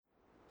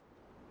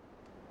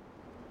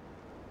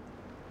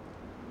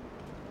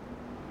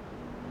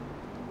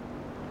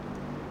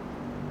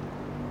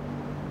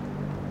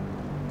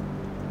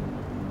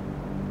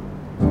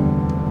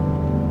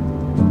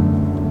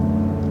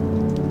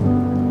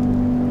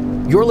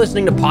You're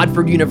listening to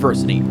Podford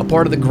University, a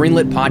part of the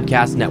Greenlit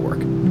Podcast Network.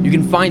 You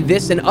can find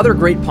this and other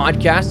great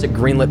podcasts at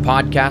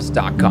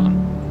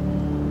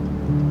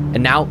greenlitpodcast.com.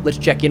 And now, let's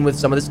check in with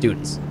some of the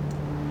students.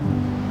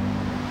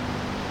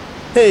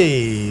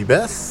 Hey,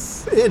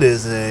 Beth. It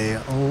is a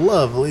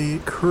lovely,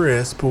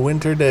 crisp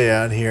winter day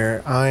out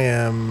here. I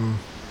am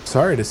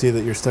sorry to see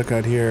that you're stuck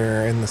out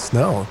here in the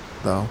snow,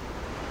 though.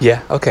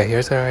 Yeah, okay,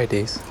 here's our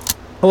IDs.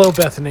 Hello,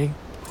 Bethany.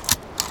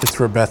 It's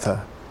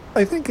Rebecca.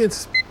 I think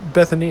it's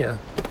Bethania.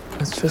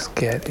 Let's just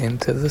get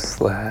into the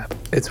slab.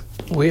 It's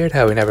weird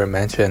how we never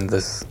mentioned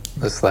the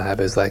slab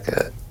is like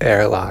a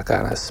airlock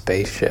on a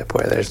spaceship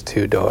where there's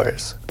two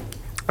doors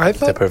I to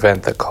thought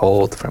prevent the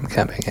cold from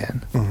coming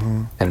in.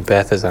 Mm-hmm. And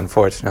Beth is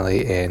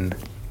unfortunately in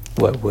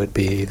what would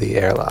be the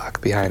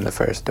airlock behind the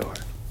first door.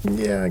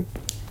 Yeah,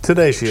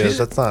 today she is.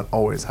 That's not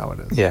always how it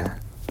is. Yeah.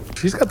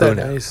 she's got that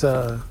nice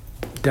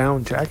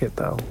down jacket,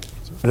 though.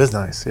 It is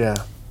nice, yeah.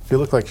 She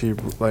looked like she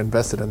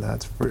invested in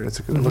that.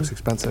 It looks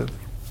expensive.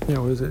 You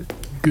know, is it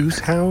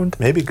Goosehound?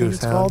 Maybe I think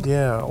it's Goosehound, called?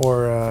 yeah.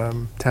 Or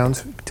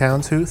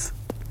Townshooth.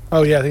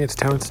 Oh, yeah, I think it's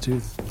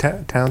Townstooth.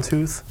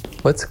 Townshooth.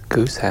 What's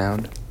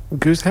Goosehound?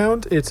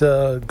 Goosehound, it's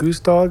a goose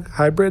dog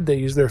hybrid. They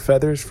use their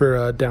feathers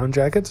for down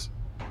jackets.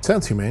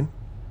 Sounds humane.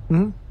 Mm-hmm.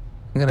 I'm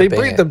gonna They bang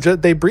breed it.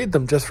 them. They breed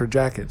them just for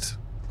jackets.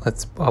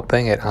 I'll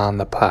bang it on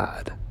the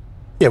pod.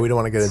 Yeah, we don't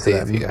want to get into See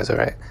that. if you guys are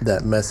right.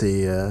 That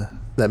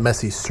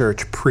messy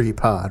search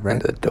pre-pod, right?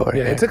 Into the door.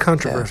 Yeah, here. it's a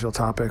controversial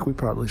topic. We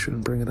probably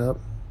shouldn't bring it up.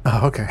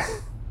 Oh, okay.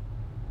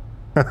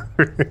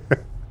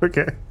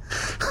 Okay.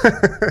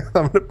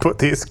 I'm gonna put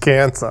these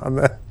cans on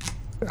that.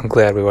 I'm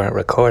glad we weren't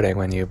recording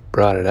when you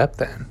brought it up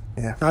then.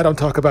 Yeah. I don't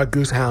talk about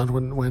Goosehound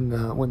when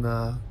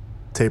the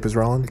Tape is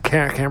rolling.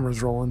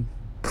 camera's rolling.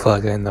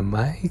 Plug in the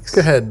mics.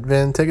 Go ahead,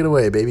 Vin. Take it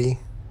away, baby.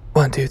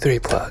 1, 2, 3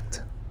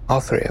 plugged. All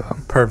three of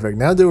them. Perfect.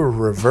 Now do a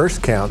reverse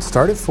count.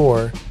 Start at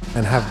 4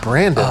 and have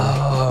Brandon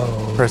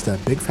press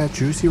that big fat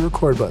juicy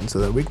record button so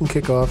that we can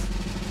kick off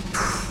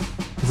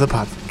the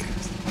podcast.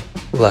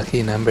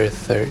 Lucky number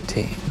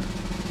 13.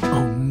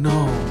 Oh no!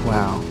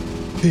 Wow.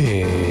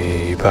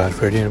 The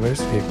Podford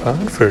University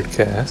Podford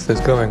cast is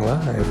going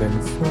live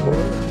in 4,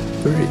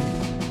 3.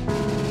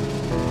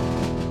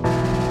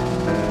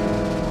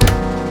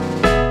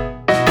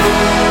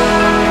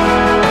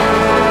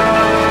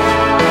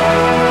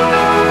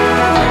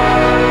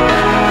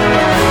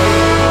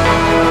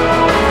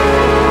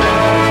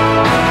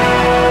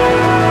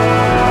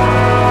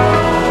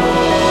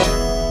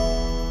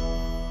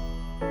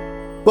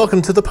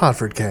 Welcome to the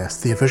Podford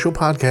Cast, the official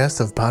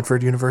podcast of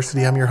Podford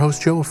University. I'm your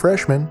host, Joe, a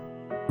freshman.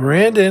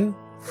 Brandon,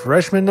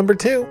 freshman number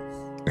 2.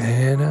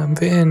 And I'm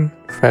Vin,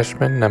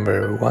 freshman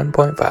number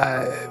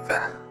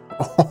 1.5.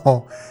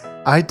 Oh,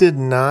 I did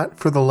not,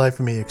 for the life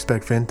of me,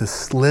 expect Vin to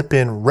slip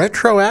in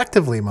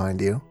retroactively,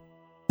 mind you,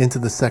 into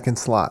the second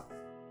slot.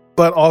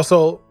 But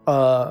also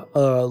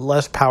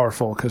less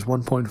powerful because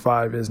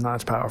 1.5 is not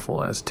as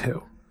powerful as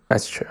 2.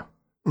 That's true.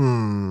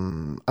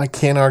 I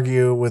can't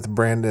argue with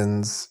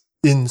Brandon's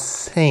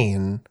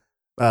insane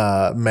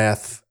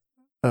math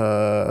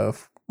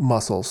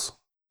muscles.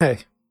 Hey,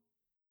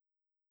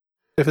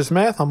 if it's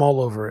math, I'm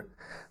all over it.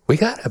 We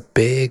got a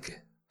big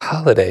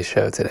holiday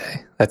show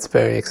today. That's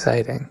very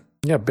exciting.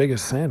 Yeah, big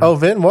as Santa. Oh,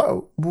 Vin,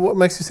 what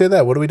makes you say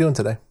that? What are we doing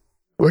today?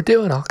 We're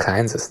doing all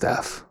kinds of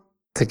stuff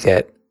to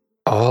get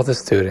all the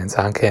students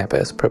on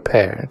campus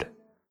prepared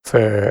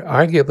for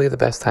arguably the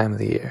best time of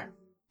the year.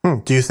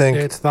 Do you think...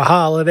 It's the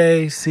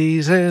holiday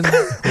season.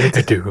 We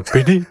did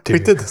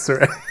this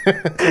already.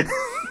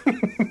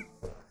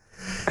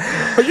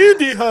 Are you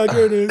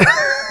dehydrated?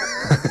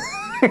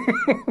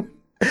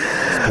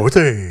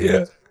 Sporty.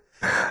 Yeah.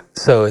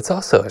 So it's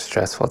also a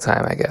stressful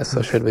time, I guess.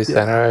 So should we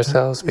center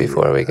ourselves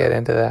before we get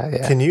into that?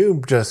 Yeah. Can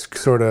you just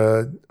sort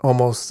of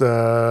almost,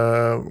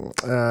 how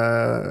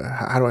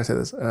do I say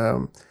this?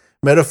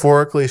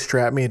 Metaphorically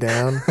strap me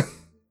down?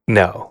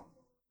 No.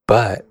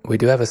 But we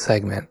do have a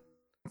segment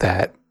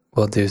that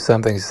will do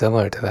something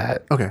similar to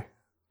that. Okay.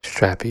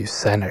 Strap you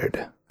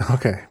centered.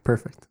 Okay,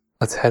 perfect.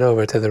 Let's head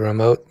over to the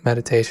remote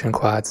meditation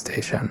quad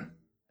station.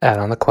 Out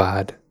on the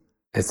quad.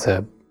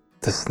 The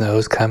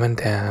snow's coming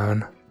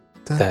down.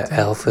 Dun, The dun,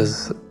 elf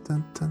is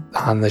dun, dun,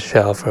 on the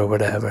shelf or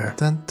whatever.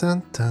 dun,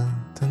 dun, dun,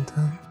 dun,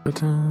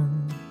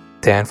 dun.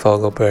 Dan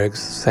Fogelberg's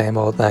Same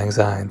Old Lang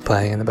Syne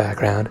playing in the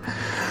background.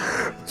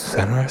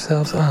 Center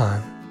ourselves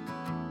on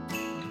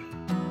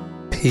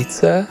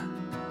pizza,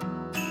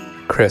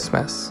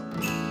 Christmas.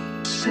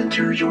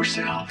 Center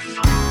yourself.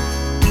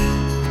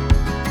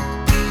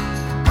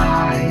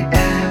 I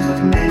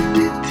am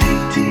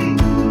meditating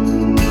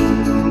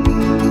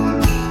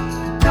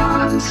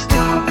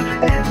non-stop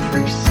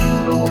every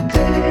single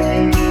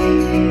day.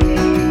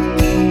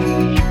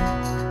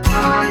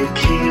 I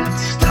can't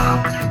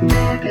stop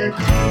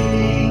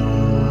meditating.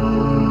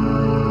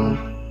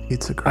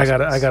 Pizza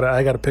Christmas.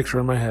 I got a picture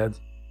in my head.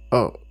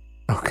 Oh,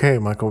 okay,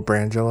 Michael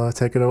Brangela,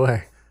 take it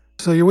away.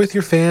 So you're with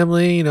your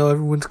family,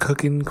 everyone's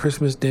cooking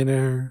Christmas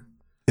dinner.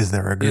 Is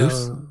there a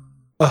goose?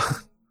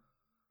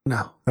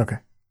 No. Okay.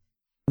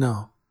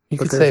 No. You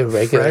But could say there's a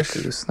regular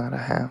fresh- goose, not a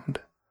hound.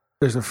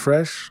 There's a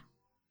fresh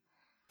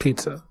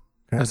pizza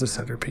as a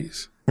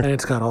centerpiece. And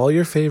it's got all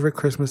your favorite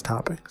Christmas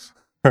toppings.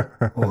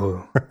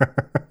 Ooh.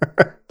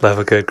 Love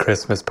a good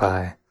Christmas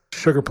pie.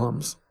 Sugar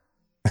plums.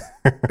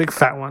 Big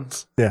fat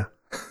ones. Yeah.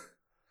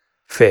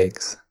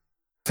 Figs.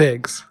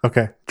 Figs.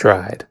 Okay.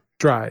 Dried.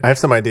 I have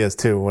some ideas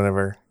too.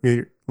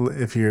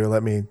 If you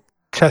let me.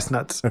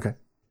 Chestnuts. Okay.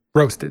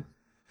 Roasted.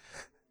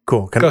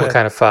 Cool. Go ahead. What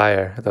kind of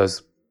fire are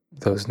those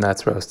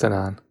nuts roasting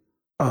on?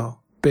 Oh,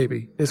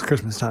 baby, it's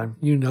Christmas time.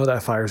 You know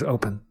that fire's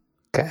open.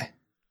 Okay.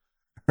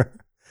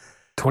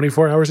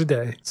 24 hours a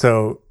day.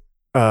 So,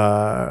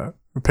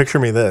 picture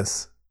me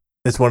this.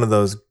 It's one of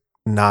those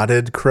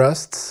knotted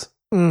crusts,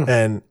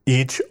 and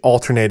each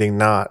alternating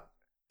knot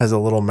has a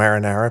little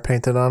marinara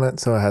painted on it,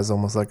 so it has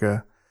almost like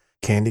a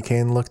candy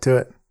cane look to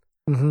it.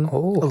 Mm-hmm.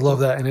 Oh, I love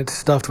that. And it's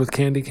stuffed with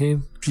candy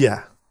cane.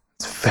 Yeah.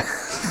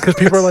 Because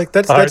people are like,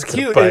 that's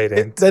cute.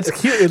 That's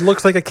cute. It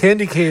looks like a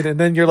candy cane. And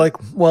then you're like,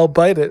 well,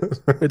 bite it.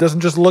 It doesn't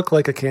just look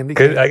like a candy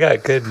cane. I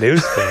got good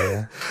news for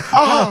you.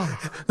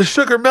 The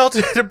sugar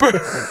melted and burned.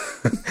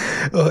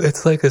 Oh,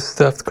 it's like a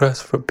stuffed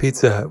crust from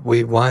Pizza Hut.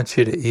 We want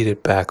you to eat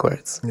it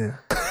backwards. Yeah.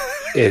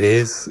 It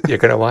is. You're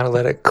going to want to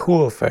let it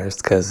cool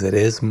first because it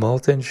is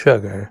molten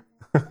sugar.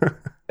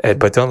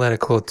 But don't let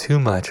it cool too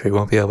much or you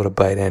won't be able to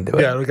bite into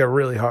it. Yeah, it'll get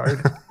really hard.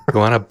 You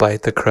want to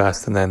bite the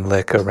crust and then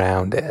lick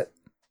around it.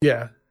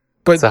 Yeah.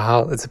 But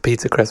it's a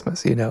pizza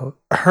Christmas, you know.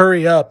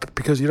 Hurry up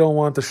because you don't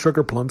want the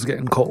sugar plums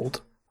getting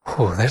cold.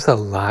 Oh, there's a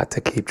lot to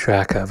keep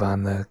track of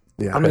on the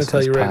I'm going to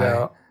tell you right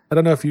now. I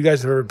don't know if you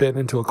guys have ever been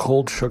into a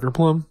cold sugar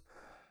plum.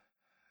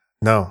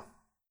 No.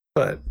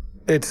 But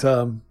it's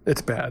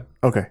bad.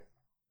 Okay.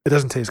 It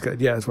doesn't taste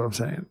good. Yeah, that's what I'm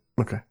saying.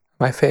 Okay.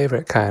 My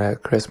favorite kind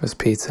of Christmas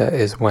pizza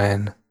is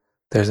when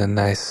there's a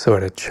nice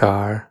sort of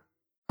char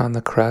on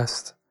the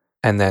crust,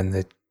 and then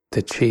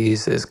the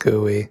cheese is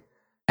gooey,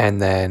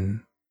 and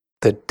then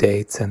the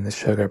dates and the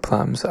sugar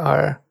plums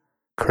are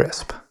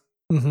crisp.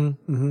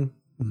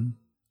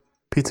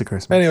 Pizza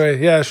Christmas.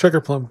 Anyway, yeah, sugar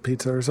plum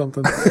pizza or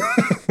something.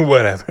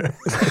 Whatever.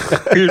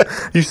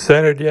 You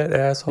centered yet,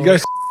 asshole? You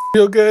guys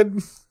feel good?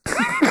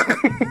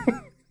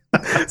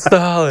 It's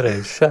the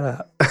holidays. Shut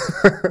up.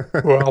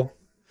 We're all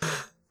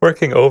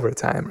working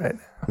overtime right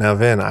now. Now,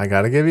 Vin, I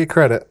got to give you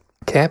credit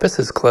Campus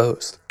is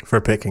closed. for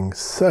picking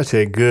such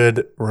a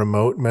good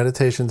remote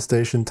meditation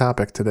station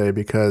topic today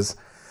because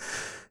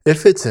it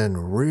fits in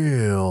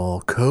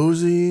real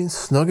cozy,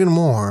 snug and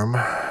warm,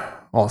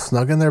 all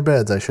snug in their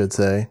beds, I should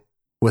say,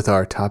 with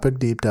our topic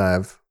deep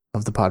dive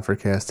of the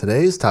Podfordcast.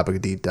 Today's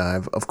topic deep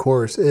dive, of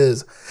course,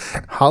 is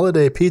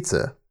holiday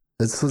pizza.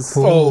 It's a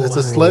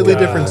slightly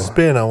different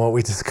spin on what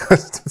we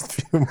discussed a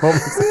few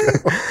moments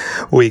ago.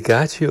 We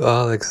got you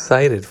all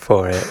excited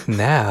for it.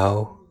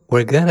 Now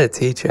we're going to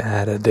teach you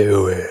how to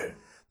do it.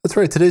 That's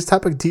right. Today's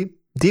topic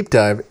deep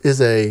dive is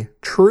a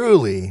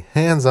truly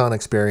hands-on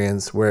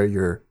experience where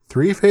your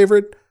three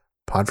favorite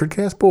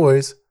Podfordcast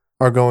boys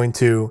are going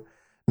to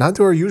not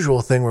do our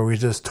usual thing where we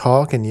just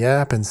talk and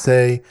yap and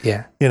say,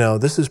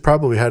 this is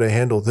probably how to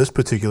handle this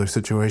particular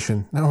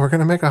situation. No, we're going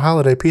to make a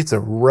holiday pizza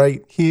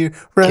right here,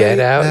 right Get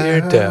out now.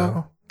 your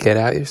dough. Get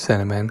out your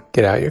cinnamon.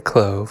 Get out your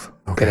clove.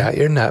 Okay. Get out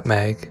your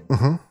nutmeg.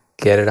 Mm-hmm.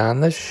 Get it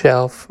on the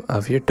shelf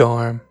of your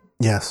dorm.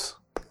 Yes.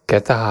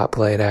 Get the hot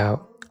plate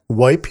out.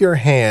 Wipe your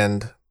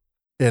hand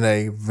in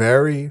a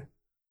very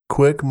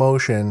quick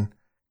motion,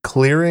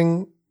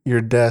 clearing your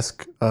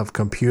desk of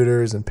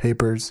computers and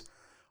papers,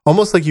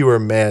 almost like you were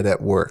mad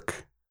at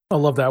work. I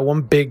love that.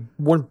 One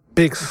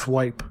big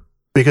swipe.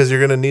 Because you're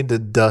going to need to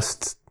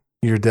dust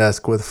your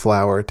desk with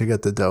flour to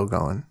get the dough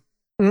going.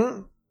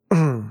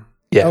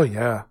 Yeah. Oh,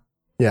 yeah.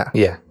 Yeah.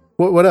 Yeah.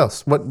 What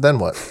else? Then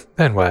what?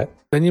 Then what?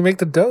 Then you make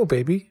the dough,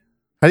 baby.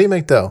 How do you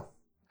make dough?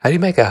 How do you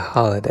make a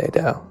holiday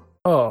dough?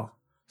 Oh,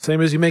 same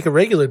as you make a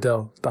regular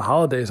dough. The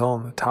holidays all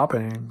in the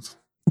toppings.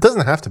 It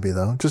doesn't have to be,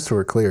 though, just so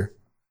we're clear.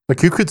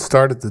 Like, you could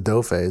start at the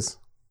dough phase.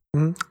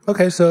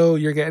 Okay, so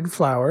you're getting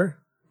flour.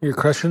 You're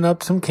crushing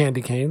up some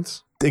candy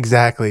canes.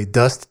 Exactly.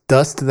 Dust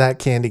that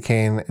candy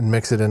cane and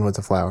mix it in with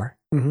the flour.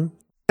 Mm-hmm.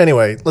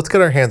 Anyway, let's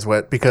get our hands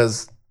wet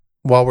because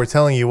while we're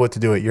telling you what to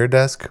do at your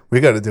desk,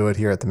 we got to do it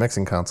here at the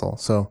mixing console.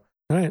 So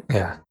All right.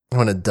 Yeah. I'm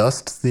going to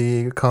dust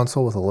the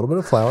console with a little bit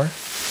of flour.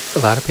 A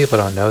lot of people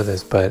don't know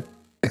this, but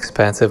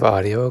expensive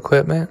audio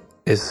equipment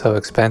is so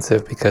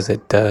expensive because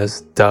it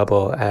does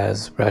double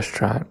as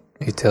restaurant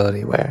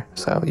utility ware.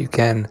 So you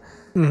can,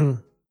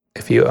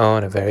 if you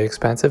own a very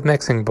expensive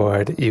mixing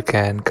board, you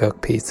can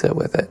cook pizza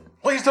with it.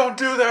 Please don't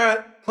do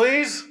that.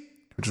 Please.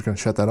 We're just going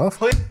to shut that off.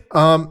 Please.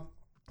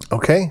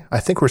 Okay. I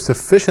think we're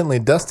sufficiently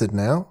dusted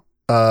now.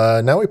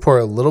 Now we pour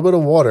a little bit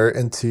of water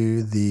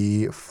into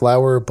the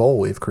flour bowl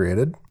we've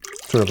created.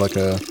 Sort of like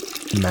a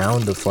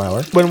mound of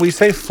flour. When we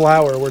say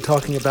flour, we're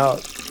talking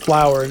about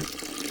flour,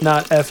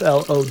 not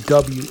FLOWER.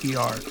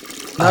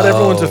 Not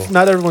everyone's a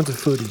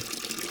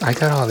foodie. I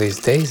got all these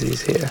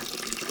daisies here.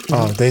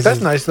 Oh, Daisy.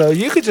 That's nice though.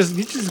 You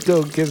just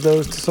go give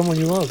those to someone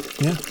you love.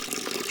 Yeah,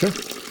 sure.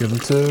 Give them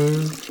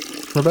to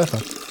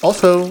Rebecca.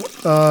 Also,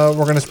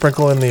 we're going to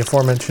sprinkle in the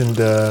aforementioned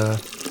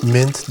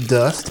mint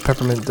dust,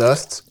 peppermint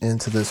dust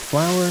into this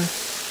flour.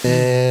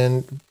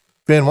 And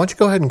Van, why don't you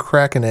go ahead and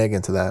crack an egg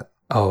into that?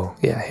 Oh,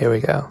 yeah, here we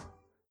go.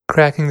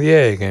 Cracking the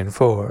egg in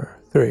 4,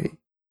 3.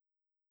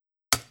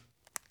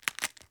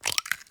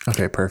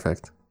 Okay,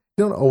 perfect.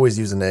 You don't always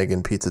use an egg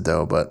in pizza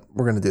dough, but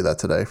we're going to do that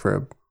today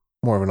for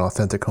more of an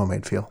authentic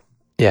homemade feel.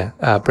 Yeah,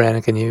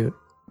 Brandon, can you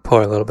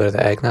pour a little bit of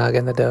the eggnog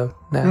in the dough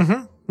now?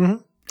 Mm-hmm.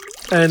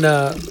 Mm-hmm. And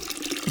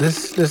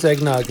this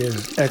eggnog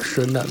is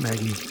extra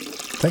nutmeggy.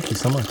 Thank you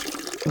so much.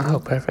 Oh,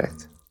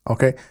 perfect.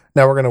 Okay,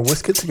 now we're going to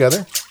whisk it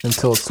together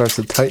until it starts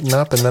to tighten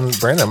up. And then,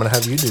 Brandon, I'm going to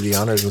have you do the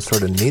honors and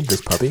sort of knead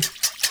this puppy.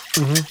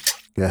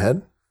 Mm-hmm. Go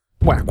ahead.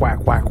 Whack,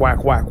 whack, whack,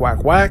 whack, whack,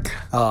 whack, whack.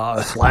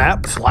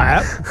 Slap,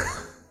 slap.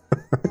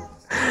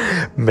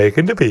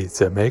 Making the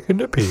pizza.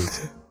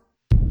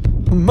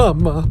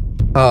 Mama.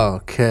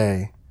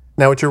 Okay.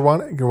 Now what you're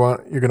going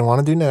to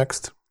want to do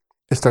next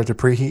is start to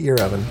preheat your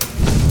oven.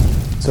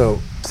 So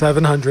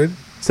 700.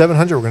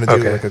 700. We're going to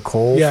do like a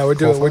coal. Yeah, we're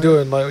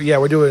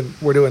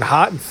doing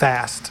hot and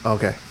fast.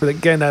 Okay. For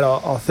getting that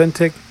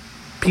authentic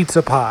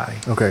pizza pie.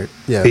 Okay.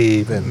 Yeah.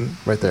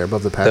 Right there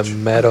above the patch. The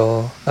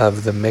metal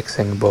of the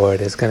mixing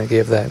board is going to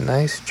give that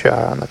nice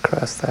char on the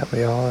crust that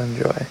we all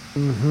enjoy.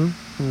 Mm-hmm.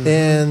 Mm-hmm.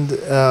 And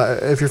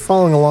if you're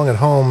following along at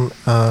home,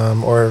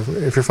 or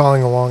if you're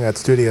following along at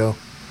studio,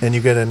 and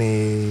you get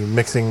any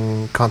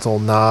mixing console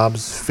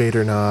knobs,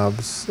 fader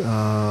knobs,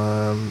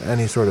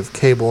 any sort of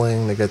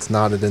cabling that gets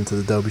knotted into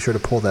the dough, be sure to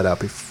pull that out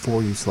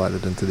before you slide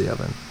it into the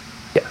oven.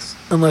 Yes.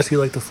 Unless you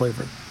like the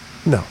flavor.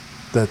 No,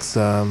 that's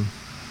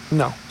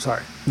no,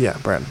 sorry. Yeah,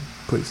 Brandon,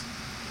 please.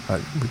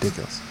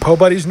 Ridiculous. Po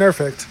Buddy's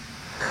Nerfect.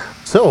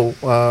 So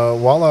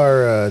while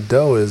our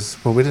dough is,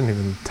 well, we didn't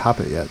even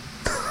top it yet.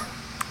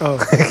 Oh,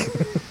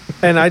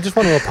 and I just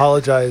want to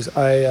apologize.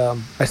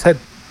 I said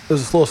it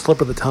was a little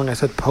slip of the tongue. I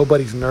said Po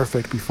Buddy's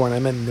Nerfect before, and I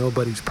meant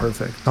Nobody's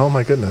Perfect. Oh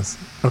my goodness.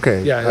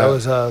 Okay. Yeah, that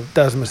was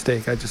a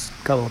mistake. I just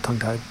got a little tongue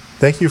tied.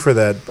 Thank you for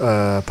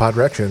that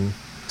podrection.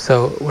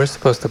 So we're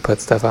supposed to put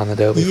stuff on the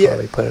dough before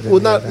we put it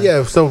in the oven?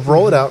 Yeah, so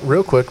roll it out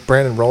real quick.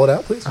 Brandon, roll it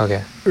out, please.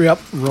 Okay. Yep,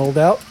 rolled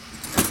out.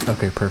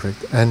 Okay,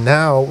 perfect. And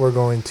now we're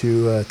going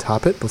to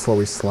top it before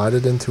we slide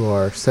it into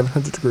our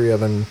 700-degree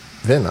oven.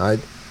 Vin, I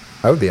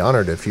would be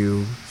honored if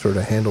you sort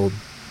of handled,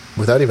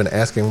 without even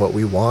asking what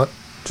we want,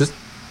 just,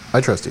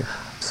 I trust you.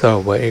 So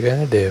what you're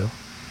going to do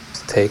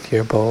is take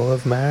your bowl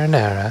of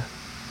marinara,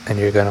 and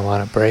you're going to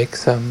want to break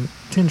some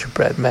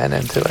gingerbread men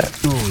into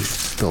it. Ooh, you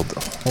spilled a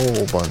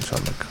whole bunch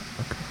on the cup.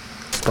 Okay.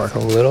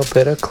 Sparkling. A little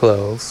bit of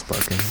cloves.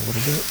 Sparkling a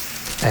little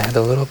bit. And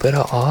a little bit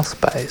of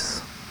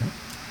allspice. Okay.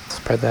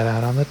 Spread that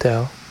out on the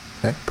dough.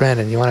 Okay.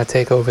 Brandon, you want to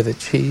take over the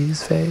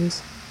cheese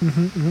phase?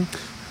 Mm-hmm,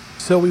 mm-hmm.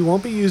 So we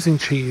won't be using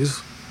cheese.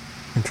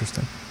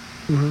 Interesting.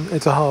 Mm-hmm.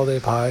 It's a holiday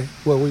pie.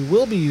 What we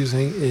will be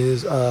using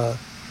is I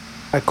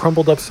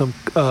crumbled up some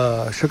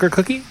sugar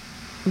cookie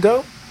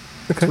dough.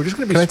 Okay. So we're just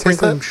going to be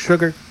sprinkling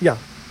sugar. Yeah.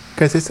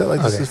 Can I taste that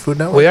like this is Food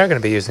Network? We are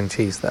going to be using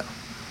cheese, though.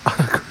 On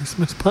a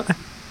Christmas pie?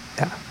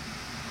 Yeah.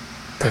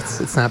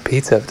 It's not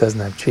pizza if it doesn't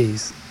have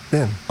cheese.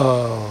 Yeah.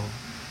 Oh.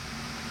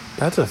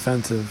 That's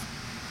offensive.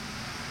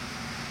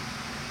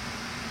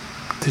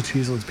 To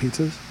cheeseless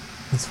pizzas?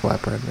 It's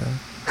flatbread, man.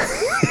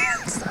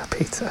 It's not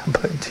pizza. I'm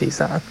putting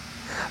cheese on.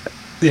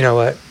 You know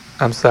what?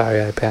 I'm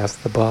sorry I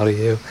passed the ball to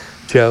you.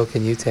 Joe,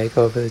 can you take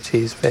over the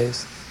cheese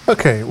phase?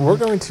 Okay, we're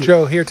going to...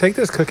 Joe, here, take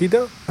this cookie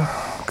dough.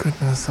 Oh,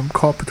 goodness. I'm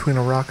caught between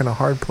a rock and a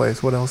hard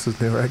place. What else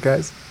is new, right,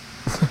 guys?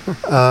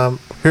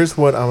 Here's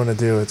what I'm going to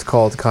do. It's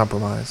called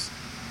compromise.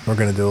 We're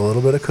going to do a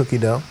little bit of cookie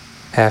dough.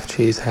 Half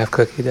cheese, half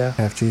cookie dough?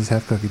 Half cheese,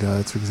 half cookie dough.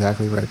 That's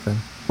exactly right, Vin.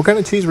 What kind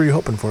of cheese were you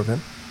hoping for,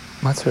 Vin?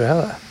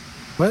 Mozzarella.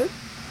 What?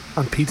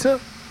 On pizza?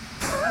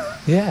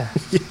 Yeah.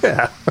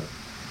 Yeah.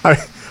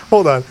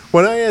 Hold on.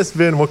 When I asked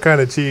Vin what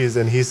kind of cheese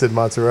and he said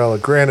mozzarella,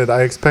 granted,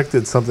 I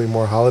expected something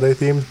more holiday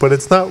themed, but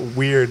it's not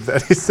weird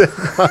that he said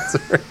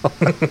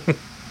mozzarella.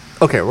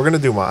 Okay, we're going to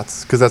do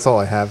mozz because that's all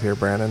I have here,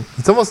 Brandon.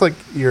 It's almost like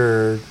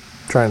you're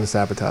trying to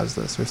sabotage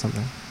this or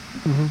something.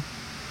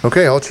 Mm-hmm.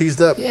 Okay, all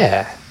cheesed up.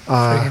 Yeah.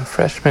 Friggin'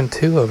 freshman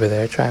 2 over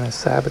there trying to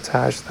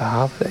sabotage the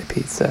holiday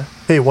pizza.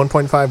 Hey,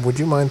 1.5, would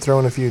you mind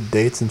throwing a few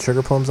dates and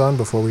sugar plums on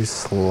before we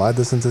slide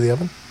this into the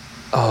oven?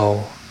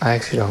 Oh, I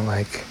actually don't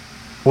like...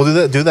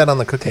 We'll do that on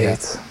the cookie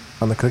dates.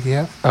 Half. On the cookie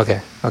half?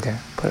 Okay.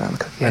 Put it on the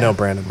cookie half. I know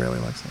Brandon really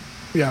likes it.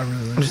 Yeah, I really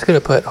like it. I'm just going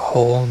to put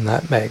whole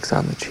nutmegs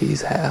on the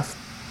cheese half.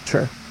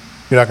 Sure.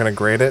 You're not going to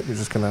grate it? You're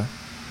just going to...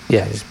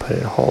 Yeah, just put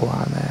it whole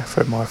on there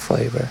for more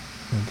flavor.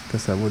 I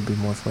guess that would be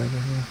more flavor,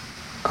 yeah.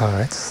 All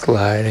right,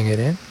 sliding it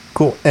in.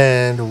 Cool.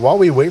 And while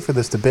we wait for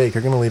this to bake,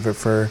 you're going to leave it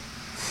for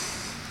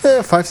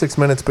 5-6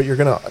 minutes, but you're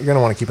going to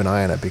want to keep an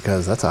eye on it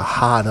because that's a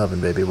hot oven,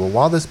 baby. Well,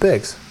 while this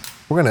bakes,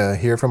 we're going to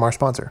hear from our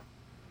sponsor.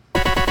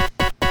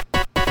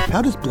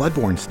 How does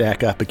Bloodborne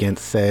stack up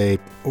against, say,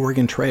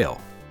 Oregon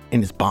Trail?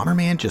 And is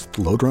Bomberman just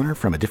Lode Runner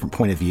from a different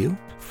point of view?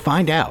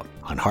 Find out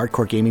on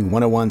Hardcore Gaming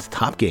 101's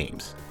Top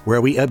Games,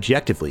 where we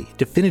objectively,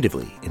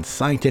 definitively, and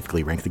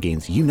scientifically rank the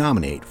games you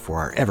nominate for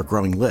our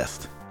ever-growing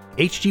list.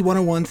 HG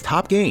 101's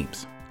Top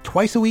Games,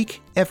 twice a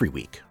week, every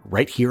week,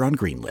 right here on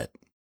Greenlit.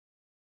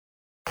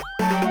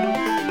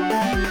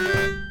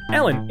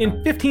 Ellen,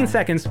 in 15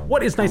 seconds,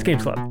 what is Nice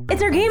Games Club?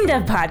 It's our game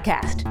dev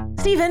podcast.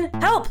 Steven,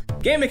 help!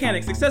 Game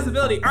mechanics,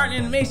 accessibility, art and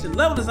animation,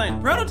 level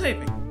design,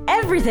 prototyping.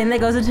 Everything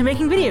that goes into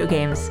making video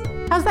games.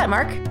 How's that,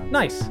 Mark?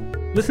 Nice.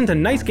 Listen to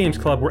Nice Games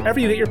Club wherever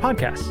you get your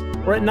podcasts,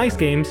 or at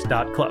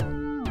nicegames.club.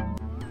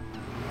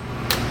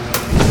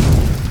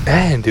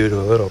 And due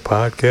to a little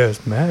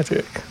podcast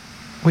magic,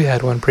 we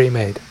had one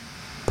pre-made.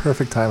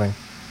 Perfect timing.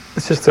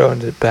 Let's just throw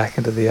it back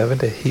into the oven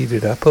to heat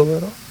it up a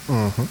little.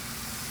 Mm-hmm.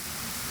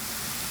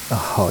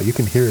 Oh, you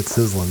can hear it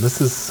sizzling.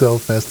 This is so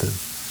festive.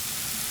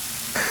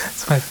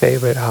 It's my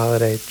favorite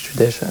holiday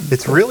tradition.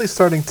 It's really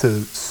starting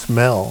to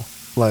smell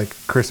like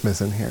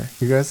Christmas in here.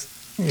 You guys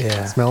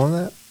smelling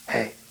that?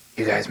 Hey,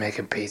 you guys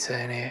making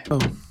pizza in here? Oh.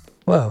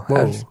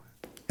 Whoa.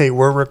 Hey,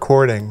 we're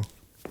recording.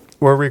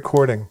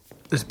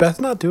 Is Beth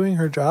not doing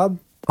her job?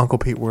 Uncle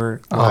Pete,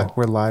 we're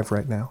live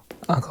right now.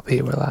 Uncle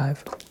Pete, we're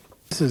live.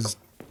 This is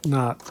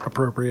not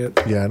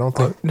appropriate. Yeah, I don't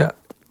think... No.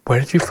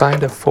 Where did you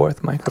find a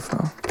fourth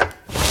microphone?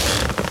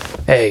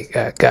 Hey,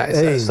 guys,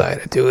 I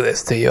decided to do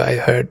this to you.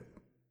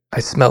 I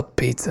smelled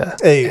pizza.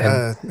 Hey,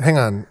 hang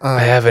on.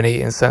 I haven't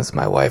eaten since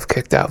my wife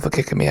kicked out for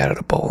kicking me out of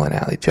the bowling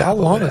alley job. How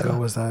long ago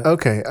was that?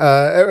 Okay.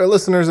 Our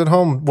listeners at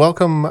home,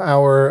 welcome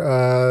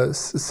our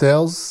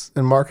sales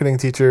and marketing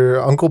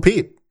teacher, Uncle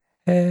Pete.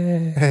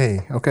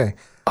 Hey, okay.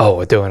 Oh,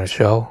 we're doing a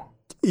show?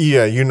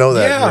 Yeah, you know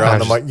that.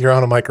 Yeah. You're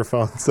on a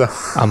microphone, so...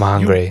 I'm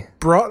hungry. You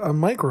brought a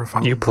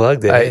microphone. You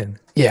plugged it in.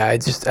 Yeah, I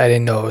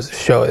didn't know it was a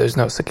show. There's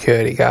no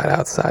security guard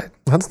outside.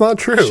 That's not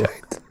true.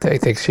 I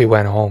think she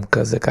went home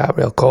because it got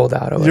real cold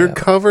out. You're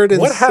covered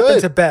in What happened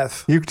soot. to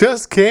Beth? You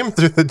just came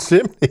through the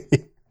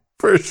chimney,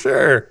 for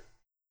sure.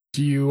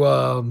 Do you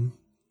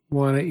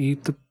want to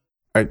eat the...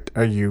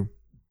 Are you...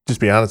 Just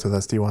be honest with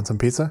us. Do you want some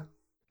pizza?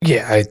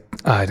 Yeah,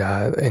 I'd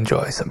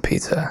enjoy some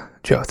pizza.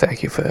 Joe,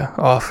 thank you for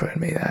offering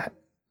me that.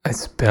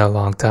 It's been a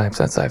long time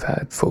since I've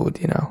had food,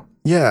 you know.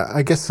 Yeah,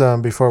 I guess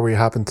before we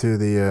hop into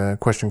the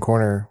question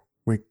corner,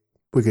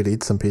 we could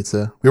eat some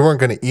pizza. We weren't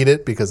going to eat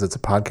it because it's a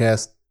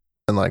podcast,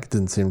 and it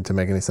didn't seem to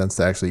make any sense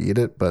to actually eat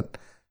it. But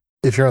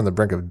if you're on the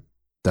brink of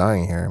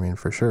dying here, I mean,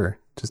 for sure,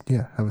 just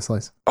have a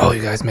slice. Oh,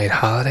 you guys made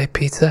holiday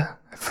pizza?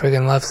 I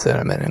friggin' love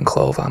cinnamon and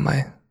clove on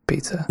my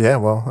pizza. Yeah,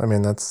 well, I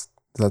mean that's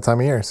that time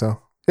of year. So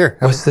here,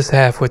 what's this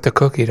half with the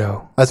cookie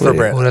dough? That's for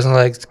Brandon. Who doesn't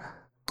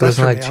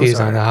like cheese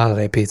sorry. on the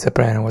holiday pizza,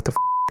 Brandon? What the?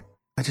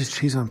 Just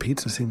cheese on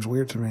pizza seems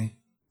weird to me.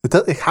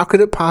 How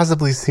could it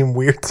possibly seem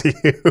weird to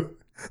you?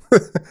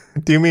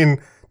 Do you mean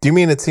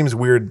it seems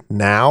weird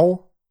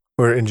now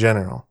or in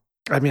general?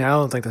 I mean, I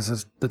don't think this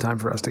is the time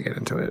for us to get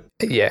into it.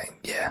 Yeah,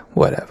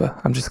 whatever.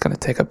 I'm just going to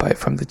take a bite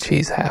from the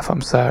cheese half.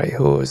 I'm sorry,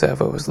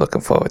 whoever was looking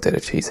forward to the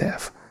cheese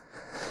half.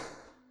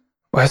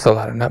 Well, that's a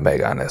lot of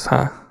nutmeg on this,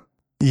 huh?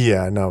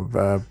 Yeah,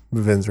 no,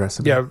 Vin's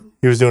recipe. Yeah.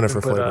 He was doing it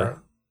for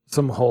flavor.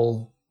 Some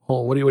whole,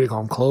 what do you call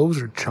them?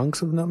 Cloves or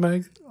chunks of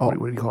nutmeg? What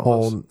do you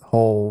call those?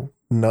 Whole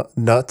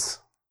nuts?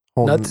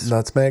 Whole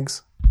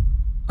nutsmegs?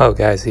 Oh,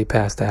 guys, he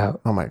passed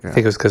out. Oh, my God. I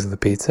think it was because of the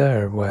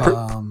pizza or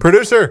what?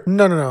 Producer!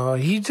 No.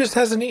 He just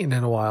hasn't eaten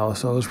in a while,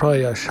 so it was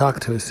probably a shock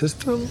to his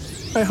system,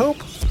 I hope.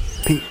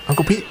 Pete,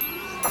 Uncle Pete.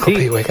 Uncle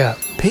Pete, wake up.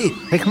 Pete.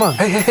 Hey, come on.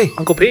 Hey.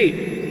 Uncle Pete.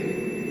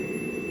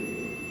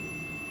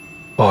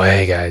 Oh,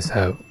 hey, guys.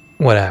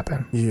 What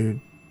happened? You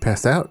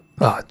passed out.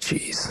 Oh,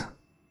 jeez.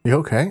 You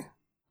okay?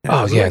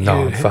 I'm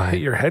fine.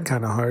 Hit your head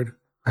kind of hard.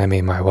 I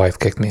mean, my wife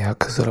kicked me out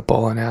because of the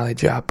bowling alley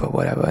job, but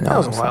whatever. No, That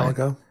was I'm a while fine.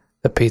 ago.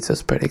 The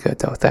pizza's pretty good,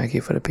 though. Thank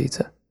you for the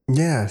pizza.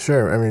 Yeah,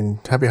 sure. I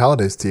mean, happy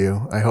holidays to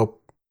you. I hope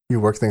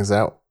you work things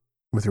out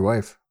with your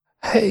wife.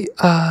 Hey,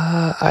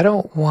 I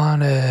don't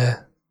want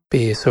to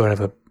be sort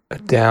of a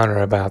downer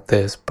about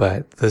this,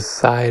 but the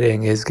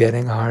siding is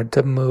getting hard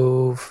to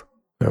move.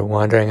 We're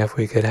wondering if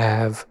we could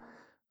have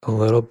a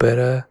little bit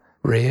of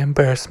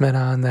reimbursement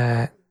on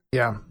that.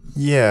 Yeah.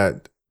 Yeah.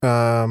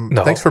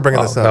 No. Thanks for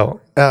bringing this up.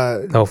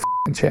 No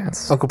f***ing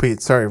chance. Uncle Pete,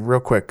 sorry, real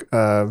quick.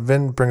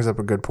 Vin brings up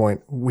a good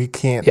point. We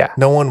can't. Yeah.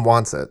 No one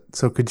wants it.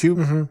 So could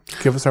you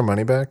give us our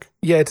money back?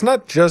 Yeah, it's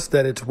not just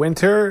that it's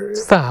winter.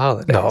 It's the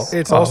holidays. Oh, No.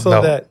 It's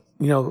also that,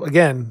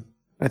 again,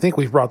 I think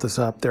we've brought this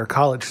up. They're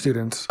college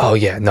students. Oh,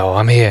 yeah. No,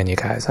 I'm hearing you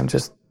guys.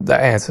 the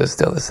answer is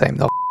still the same.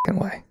 No f***ing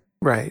way.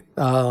 Right.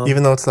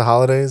 Even though it's the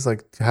holidays,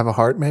 have a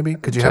heart maybe?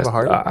 Could you have a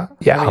heart?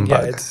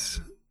 Humbug.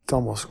 It's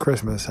almost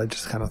Christmas. I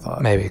just kind of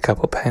thought. Maybe a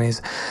couple pennies.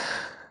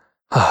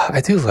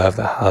 I do love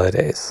the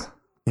holidays.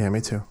 Yeah, me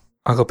too.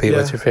 Uncle Pete,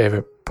 what's your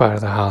favorite part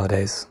of the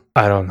holidays?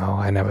 I don't know.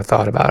 I never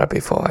thought about it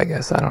before. I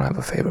guess I don't have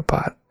a favorite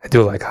part. I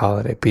do like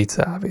holiday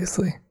pizza,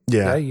 obviously.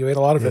 Yeah, you ate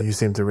a lot of it. You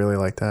seem to really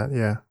like that.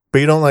 Yeah, but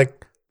you don't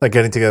like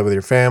getting together with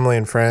your family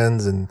and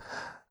friends and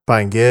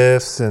buying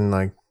gifts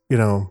and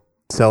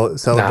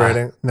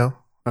celebrating. No.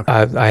 Okay.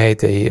 I hate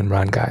to eat and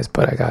run, guys,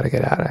 but I got to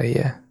get out of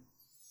here.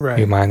 Right.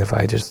 You mind if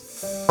I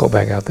just go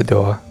back out the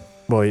door?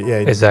 Well, yeah.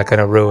 Is that going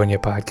to ruin your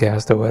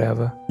podcast or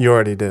whatever? You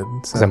already did.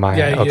 So.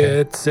 Yeah,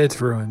 it's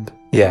ruined.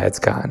 Yeah, it's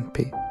gone,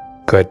 Pete.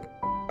 Good.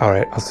 All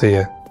right, I'll see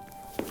you.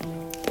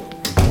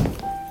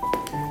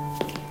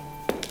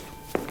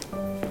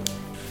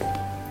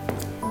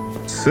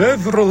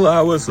 Several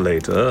hours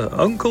later,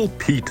 Uncle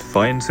Pete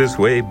finds his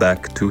way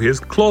back to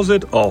his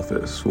closet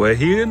office where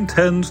he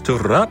intends to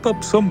wrap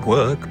up some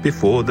work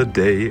before the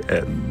day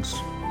ends.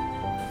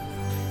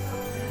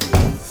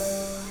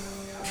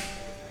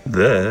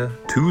 There,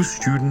 2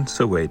 students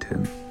await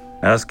him,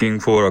 asking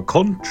for a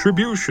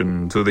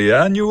contribution to the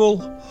annual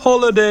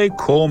Holiday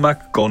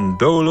Cormac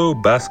Gondolo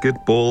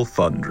Basketball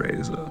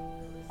Fundraiser.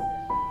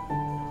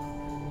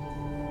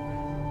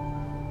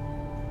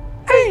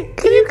 Hey,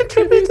 can you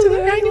contribute to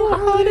the annual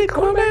Holiday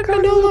Cormac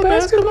Gondolo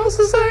Basketball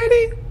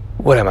Society?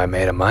 What, am I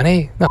made of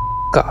money? No,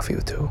 f*** off, you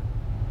two.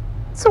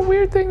 It's a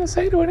weird thing to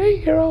say to an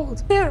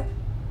 8-year-old. Yeah.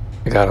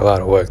 I got a lot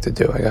of work to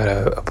do. I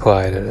gotta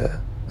apply to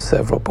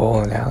several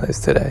bowling alleys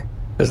today.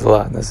 There's a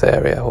lot in this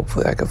area.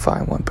 Hopefully I can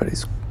find one pretty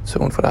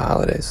soon for the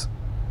holidays.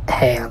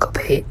 Hey, Uncle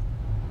Pete.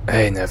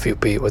 Hey, Nephew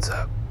Pete, what's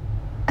up?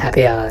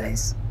 Happy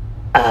holidays.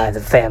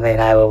 The family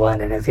and I were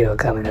wondering if you were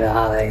coming to the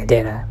holiday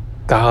dinner.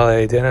 The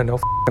holiday dinner? No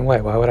f***ing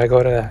way. Why would I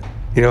go to that?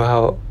 You know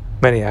how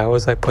many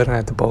hours I put in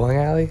at the bowling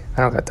alley?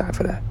 I don't got time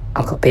for that.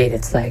 Uncle Pete,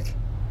 it's like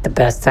the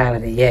best time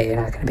of the year. You're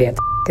not going to be at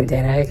the f***ing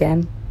dinner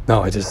again?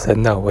 No, I just said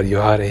no. What, are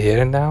you hard of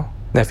hearing now?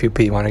 Nephew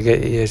Pete, want to get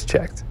your ears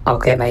checked? I'll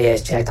get my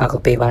ears checked. Uncle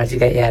Pete, why don't you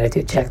get your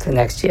attitude checked for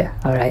next year?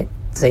 All right?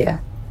 See ya.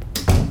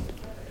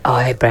 Oh,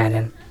 hey,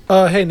 Brandon.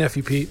 Hey,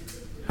 Nephew Pete.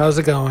 How's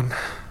it going?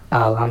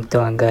 Oh, I'm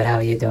doing good. How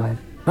are you doing?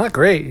 Not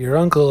great. Your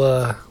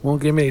uncle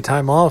won't give me any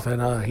time off,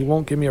 and he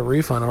won't give me a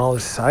refund on all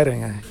this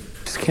siding. I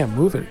just can't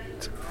move it.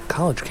 It's a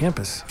college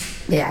campus.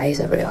 Yeah, he's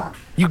a real...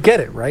 You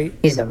get it, right?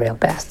 He's a real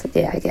bastard.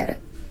 Yeah, I get it.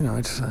 You know,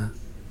 I just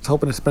was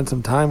hoping to spend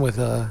some time with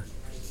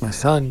my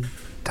son,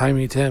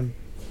 Tiny Tim.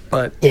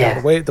 But yeah,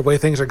 the way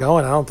things are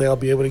going, I don't think I'll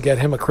be able to get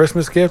him a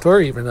Christmas gift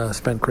or even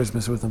spend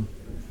Christmas with him.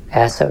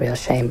 That's a real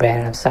shame,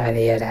 Brandon. I'm sorry to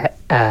hear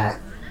that.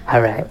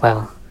 All right,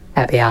 well,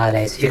 happy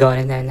holidays. You going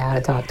in there now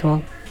to talk to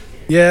him?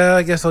 Yeah,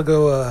 I guess I'll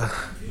go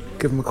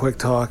give him a quick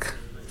talk.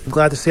 I'm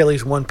glad to see at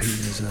least one Pete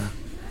is a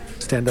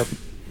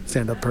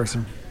stand-up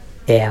person.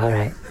 Yeah, all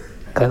right.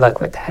 Good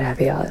luck with that.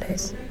 Happy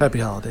holidays. Happy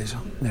holidays,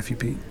 Nephew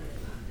Pete.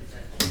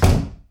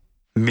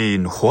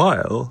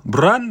 Meanwhile,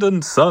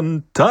 Brandon's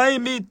son,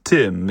 Tiny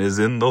Tim, is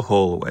in the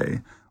hallway,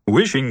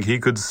 wishing he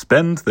could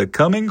spend the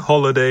coming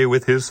holiday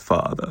with his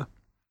father.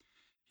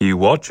 He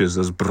watches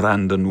as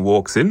Brandon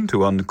walks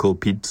into Uncle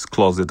Pete's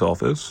closet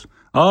office,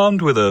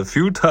 armed with a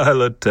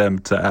futile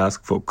attempt to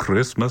ask for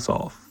Christmas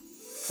off.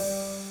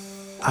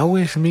 I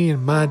wish me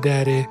and my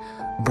daddy,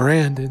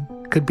 Brandon,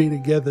 could be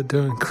together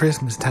during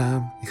Christmas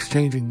time,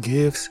 exchanging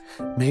gifts,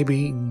 maybe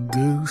eating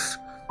goose.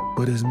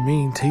 But his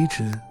mean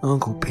teacher,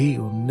 Uncle Pete,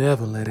 will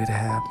never let it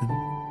happen.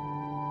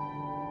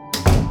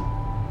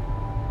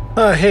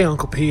 Hey,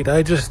 Uncle Pete,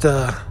 I just,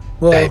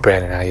 Hey,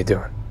 Brandon, how you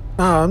doing?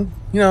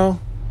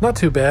 Not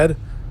too bad.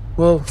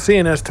 Well,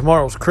 seeing as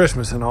tomorrow's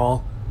Christmas and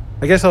all,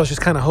 I guess I was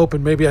just kind of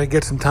hoping maybe I'd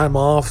get some time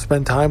off,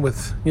 spend time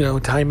with,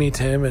 Tiny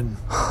Tim and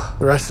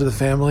the rest of the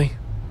family.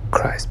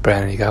 Christ,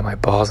 Brandon, you got my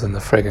balls in the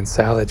friggin'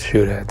 salad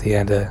shooter at the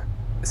end of...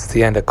 It's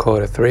the end of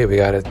Q3. We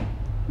gotta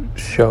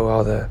show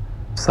all the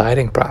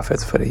siding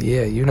profits for the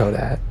year. You know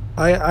that.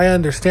 I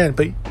understand,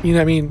 but,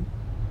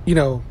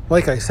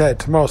 like I said,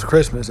 tomorrow's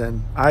Christmas,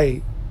 and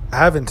I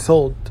haven't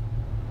sold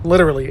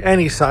literally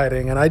any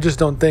siding, and I just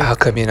don't think... How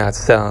come you're not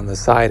selling the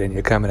siding?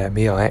 You're coming at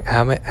me.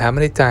 How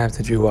many times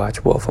did you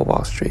watch Wolf of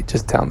Wall Street?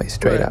 Just tell me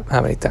straight up.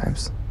 How many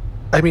times?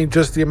 I mean,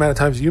 just the amount of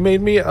times you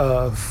made me,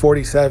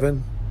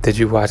 47. Did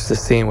you watch the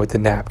scene with the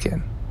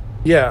napkin?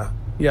 Yeah,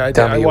 I did.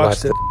 Tell me I you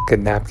watched it. the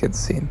napkin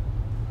scene.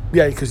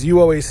 Yeah, because you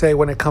always say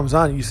when it comes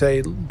on, you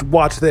say,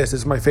 watch this,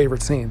 it's my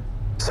favorite scene.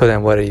 So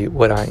then what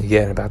aren't you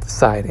getting about the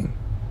siding?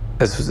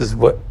 This is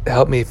what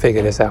help me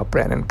figure this out,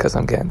 Brandon, because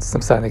I'm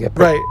starting to get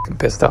pretty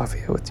pissed off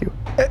here with you.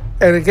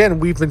 And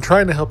again, we've been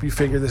trying to help you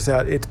figure this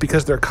out. It's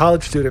because they're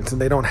college students and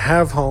they don't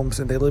have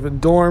homes and they live in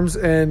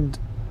dorms. And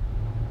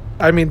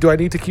I mean, do I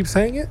need to keep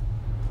saying it?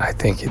 I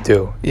think you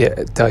do. Yeah,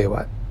 tell you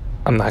what,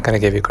 I'm not going to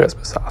give you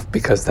Christmas off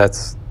because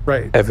that's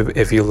right.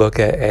 If you look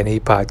at any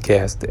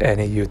podcast,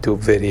 any YouTube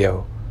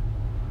video,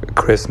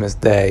 Christmas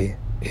Day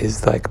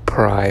is like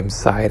prime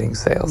siding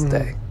sales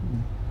day.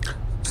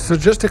 So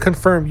just to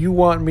confirm, you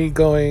want me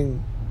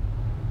going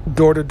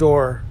door to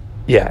door?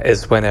 Yeah,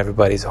 it's when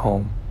everybody's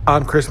home.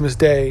 On Christmas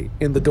Day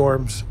in the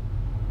dorms,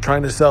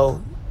 trying to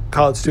sell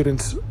college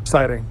students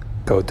siding.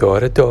 Go door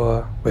to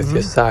door with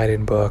your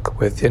siding book,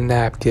 with your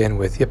napkin,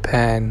 with your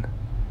pen,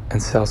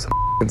 and sell some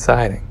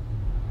siding.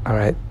 All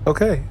right?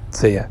 Okay.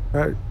 See ya.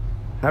 All right.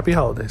 Happy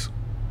holidays.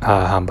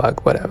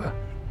 Humbug, whatever.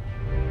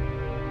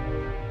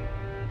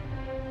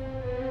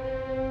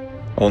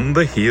 On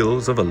the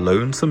heels of a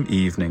lonesome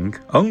evening,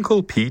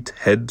 Uncle Pete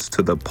heads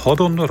to the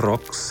Pod on the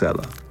Rocks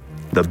cellar,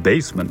 the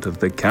basement of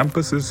the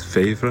campus's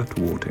favorite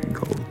watering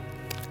hole.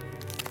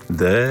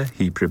 There,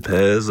 he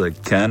prepares a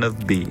can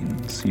of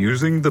beans,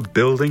 using the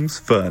building's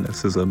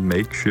furnace as a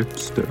makeshift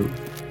stove.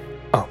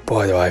 Oh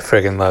boy, do I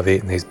friggin' love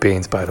eating these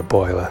beans by the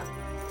boiler.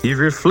 He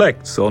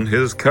reflects on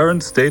his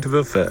current state of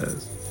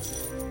affairs.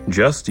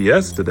 Just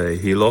yesterday,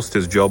 he lost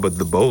his job at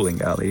the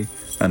bowling alley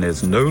and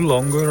is no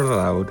longer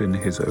allowed in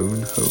his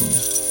own home.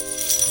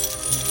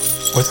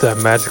 What's that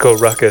magical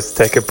ruckus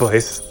taking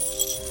place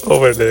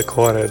over in the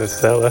corner of the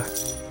cellar?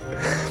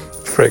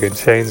 Friggin'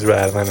 chains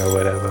rattling or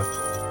whatever.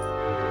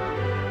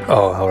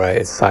 Oh, alright,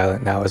 it's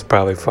silent now. It's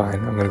probably fine.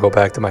 I'm gonna go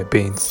back to my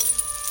beans.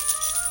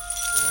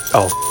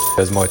 Oh,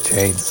 there's more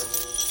chains.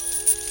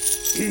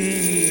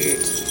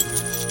 Is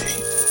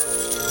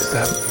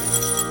that...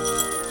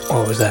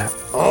 What was that?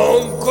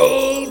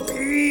 Uncle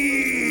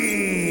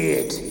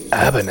Pete!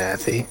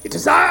 Abernathy? It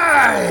is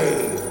I,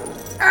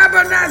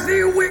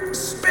 Abernathy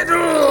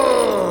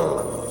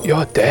Wickspittle!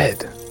 You're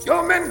dead.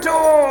 Your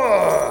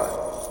mentor!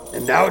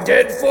 And now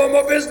dead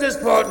former business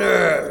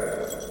partner!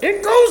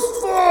 In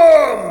ghost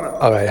form!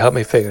 Alright, help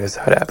me figure this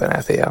out,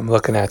 Abernathy. I'm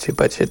looking at you,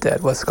 but you're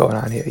dead. What's going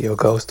on here? You a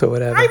ghost or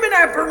whatever? I'm an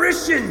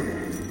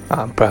apparition!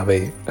 I'm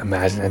probably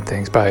imagining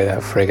things. Probably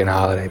that friggin'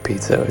 holiday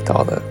pizza with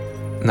all the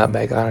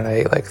nutmeg on it. I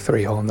ate like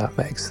 3 whole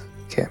nutmegs.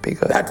 Can't be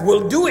good. That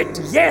will do it,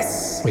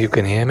 yes! Well, you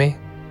can hear me?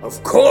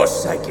 Of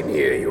course I can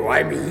hear you.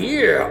 I'm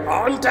here,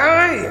 aren't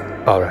I?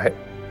 Alright,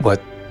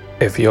 what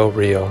if you're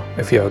real,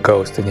 if you're a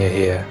ghost and you're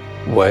here,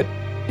 what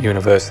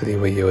university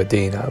were you a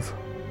dean of?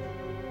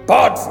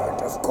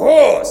 Podford, of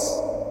course!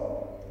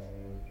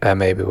 That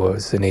maybe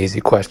was an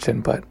easy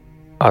question, but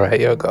alright,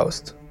 you're a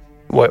ghost.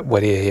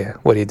 What are you here?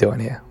 What are you doing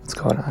here? What's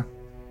going on?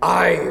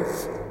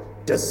 I've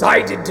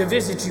decided to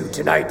visit you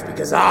tonight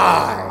because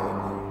I,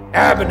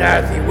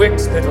 Abernathy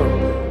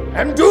Wickspittle,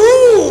 am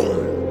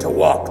doomed to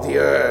walk the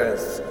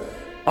earth.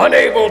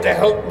 Unable to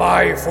help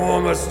my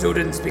former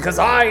students because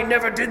I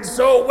never did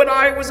so when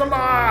I was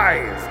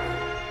alive.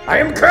 I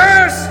am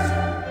cursed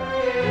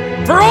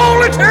for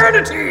all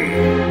eternity.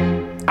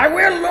 I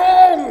wear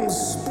long,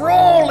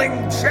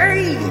 sprawling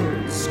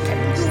chains.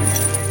 Can you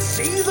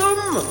see them?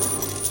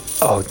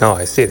 Oh, no,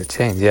 I see the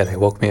chains. Yeah, they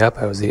woke me up.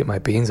 I was eating my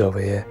beans over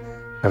here.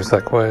 I was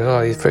like, where are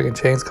all these friggin'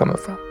 chains coming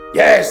from?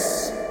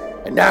 Yes,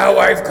 and now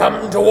I've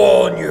come to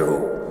warn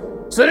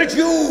you, so that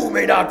you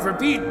may not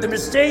repeat the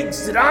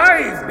mistakes that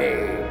I've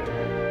made.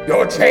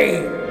 Your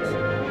chains,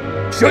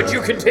 should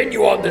you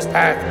continue on this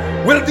path,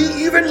 will be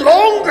even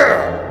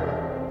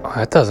longer. Oh,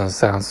 that doesn't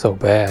sound so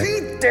bad.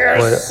 Pete, they're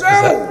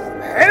so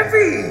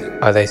heavy.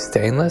 Are they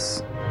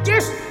stainless?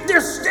 Yes,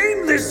 they're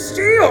stainless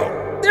steel.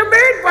 They're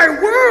made by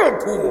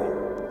Whirlpool.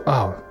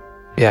 Oh,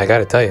 yeah, I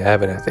gotta tell you,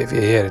 Abernathy, if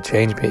you're here to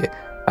change me,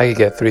 I could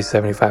get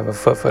 $3.75 a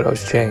foot for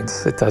those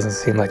chains. It doesn't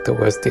seem like the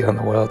worst deal in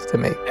the world to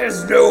me.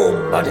 There's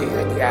no money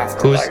in the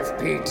afterlife,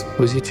 Pete.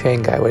 Who's your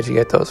chain guy? Where'd you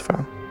get those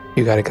from?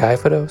 You got a guy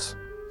for those?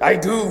 I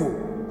do.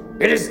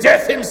 It is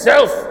Death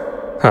himself.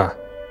 Huh.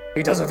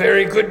 He does a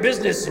very good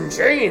business in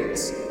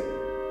chains.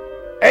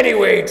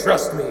 Anyway,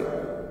 trust me,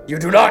 you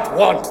do not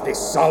want this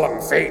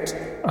solemn fate.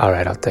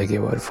 Alright, I'll take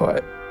your word for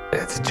it.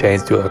 The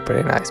chains do look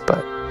pretty nice,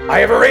 but... I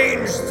have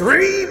arranged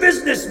 3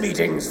 business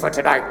meetings for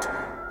tonight.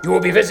 You will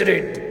be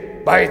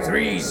visited by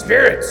 3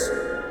 spirits.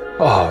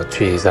 Oh,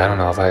 jeez, I don't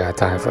know if I got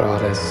time for all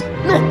this.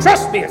 No,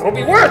 trust me, it will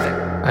be worth it.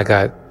 I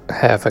got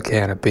half a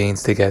can of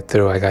beans to get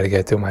through. I gotta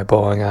get through my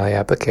bowling alley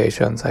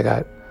applications. I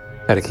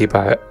gotta keep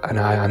an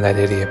eye on that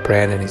idiot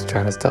Brandon. He's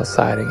trying to sell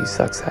siding. He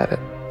sucks at it.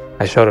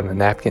 I showed him the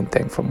napkin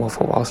thing from Wolf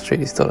of Wall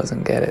Street. He still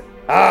doesn't get it.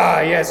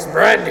 Ah, yes,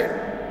 Brandon.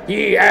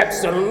 He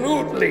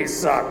absolutely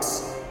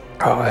sucks.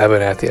 Oh,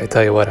 Abernathy, I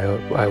tell you what,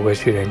 I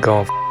wish you didn't go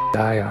and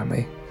die on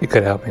me. You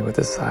could help me with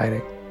the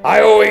siding.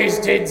 I always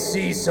did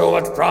see so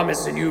much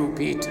promise in you,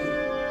 Pete.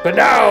 But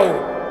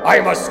now, I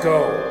must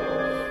go.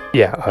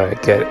 Yeah,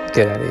 alright, get out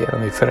of here. Let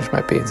me finish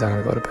my beans. I'm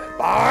gonna go to bed.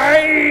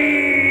 Bye!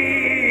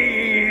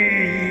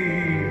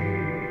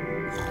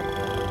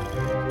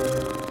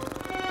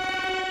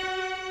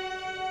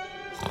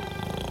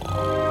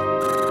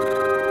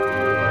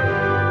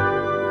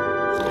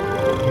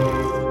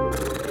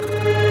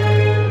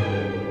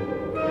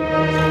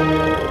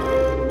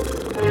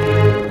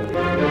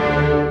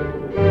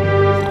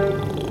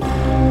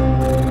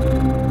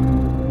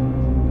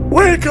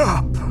 Wake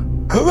up!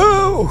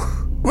 Hello?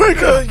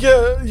 Wake up!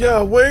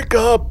 Yeah, wake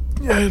up!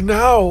 Yeah,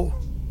 now.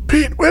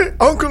 Pete, wait!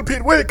 Uncle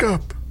Pete, wake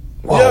up!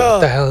 Whoa, Yeah. what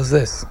the hell is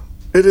this?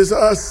 It is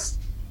us,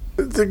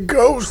 the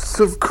ghosts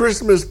of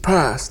Christmas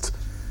past.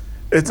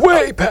 It's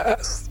Way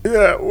past.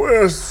 Yeah,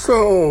 we're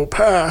so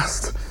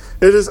past.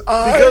 It is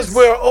I. Because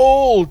we're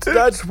old.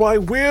 That's why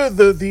we're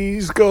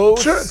these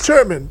ghosts.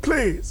 Chairman,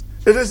 please.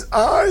 It is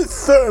I,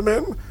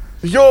 Thurman,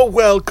 You're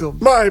welcome.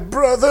 my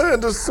brother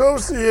and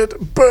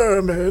associate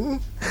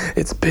Berman,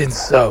 It's been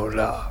so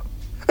long.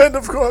 and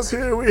of course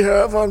here we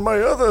have on my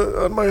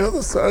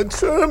other side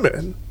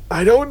Sherman.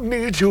 I don't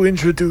need you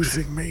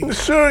introducing me.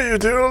 Sure you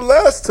do.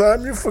 Last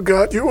time you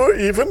forgot you were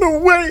even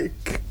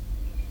awake.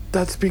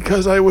 That's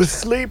because I was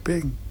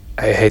sleeping.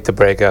 I hate to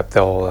break up the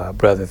whole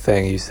brother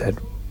thing. You said,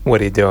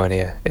 what are you doing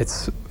here?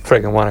 It's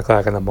friggin' 1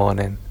 o'clock in the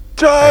morning.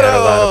 I Shut had a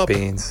lot of up!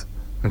 beans.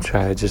 I'm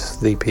trying to just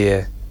sleep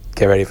here,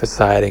 get ready for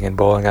siding and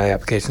bowling alley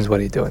applications. What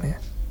are you doing here?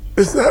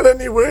 Is that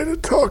any way to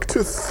talk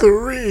to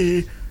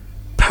 3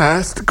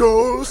 past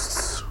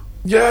ghosts?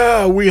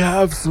 Yeah, we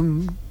have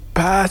some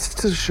past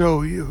to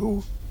show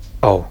you.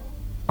 Oh,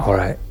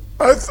 alright.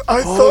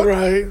 I All thought,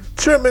 right.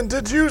 Chairman,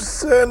 did you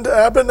send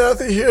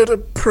Abernathy here to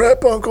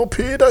prep Uncle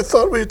Pete? I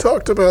thought we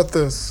talked about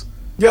this.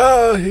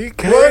 Yeah, he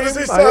came. Why does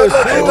he sound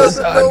like he I was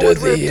doesn't know under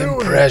what we're the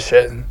doing?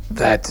 impression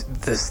that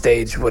the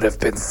stage would have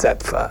been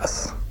set for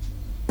us.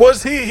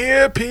 Was he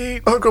here,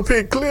 Pete? Uncle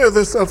Pete, clear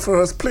this up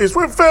for us, please.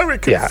 We're very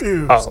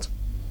confused. Yeah. Oh,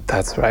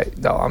 that's right.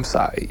 No, I'm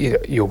sorry.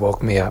 You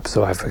woke me up,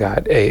 so I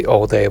forgot.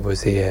 Old Abe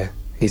was here.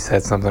 He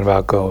said something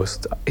about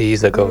ghost.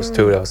 He's a ghost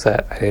too, though,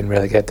 so I didn't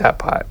really get that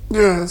part.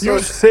 Yeah, You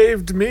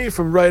saved me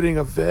from writing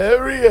a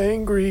very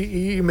angry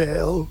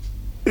email.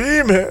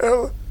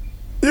 Email?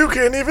 You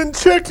can't even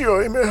check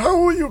your email. How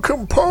will you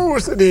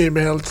compose an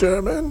email,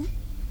 Chairman?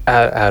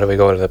 How do we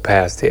go to the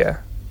past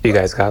here? You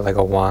guys got like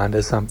a wand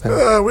or something?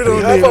 We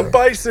don't have need a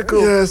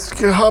bicycle. Yes,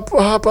 hop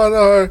on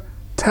our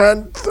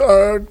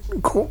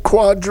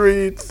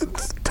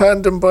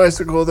tandem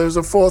bicycle. There's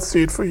a fourth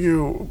seat for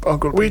you,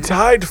 Uncle We Pete.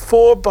 tied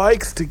 4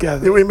 bikes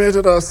together. Yeah, we made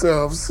it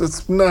ourselves.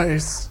 It's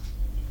nice.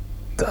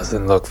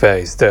 Doesn't look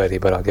very sturdy,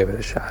 but I'll give it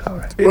a shot. All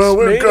right. It's Well,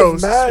 we're made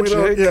ghosts. of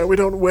magic. We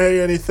don't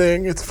weigh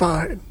anything. It's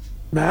fine.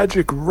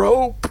 Magic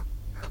rope.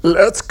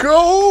 Let's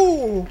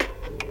go!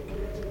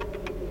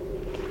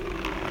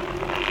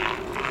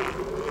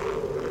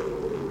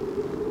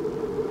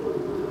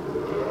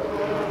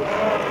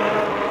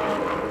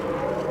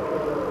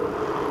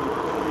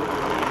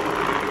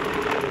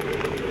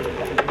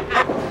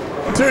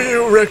 Do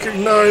you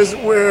recognize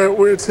where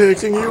we're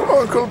taking you,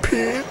 Uncle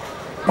Pete?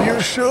 You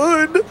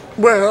should.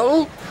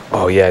 Well,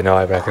 Oh, yeah, no,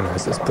 I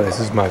recognize this place.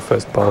 This is my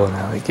first bowling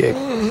alley gig.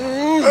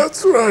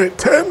 that's right.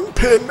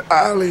 10-Pin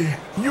Alley.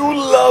 You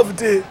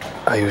loved it.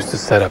 I used to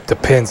set up the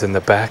pins in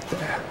the back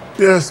there.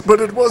 Yes, but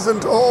it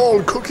wasn't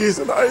all cookies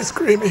and ice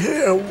cream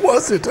here,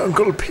 was it,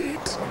 Uncle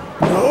Pete?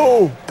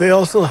 No, they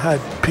also had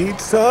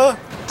pizza.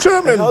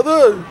 Chairman!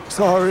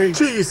 Sorry.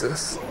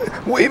 Jesus.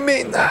 We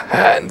mean the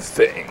hand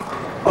thing.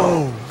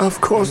 Oh,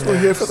 Of course we're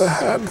here for the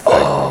hand thing.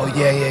 Oh,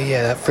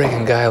 yeah. That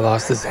friggin' guy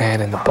lost his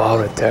hand in the ball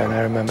return.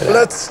 I remember that.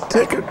 Let's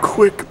take a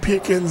quick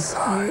peek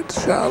inside,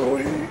 shall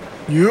we?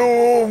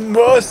 you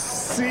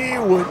must see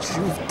what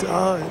you've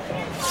done.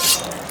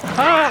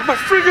 Ah, my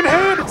friggin'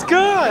 hand, it's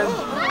gone.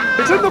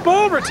 It's in the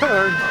ball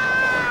return.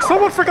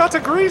 Someone forgot to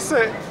grease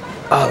it.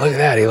 Oh, look at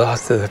that. He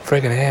lost the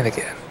friggin' hand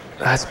again.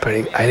 That's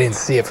pretty... I didn't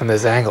see it from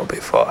this angle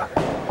before.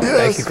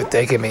 Thank you Yes, for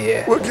taking me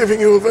here. we're giving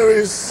you a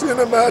very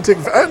cinematic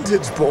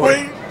vantage point.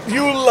 Wait,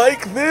 you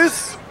like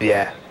this?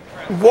 Yeah.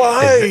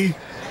 Why?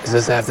 Does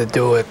this have to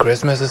do with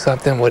Christmas or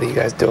something? What are you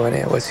guys doing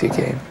here? What's your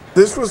game?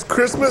 This was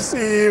Christmas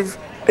Eve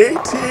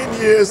 18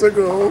 years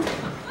ago,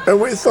 and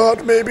we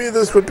thought maybe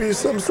this would be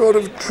some sort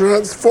of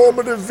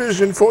transformative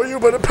vision for you,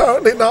 but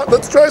apparently not.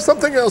 Let's try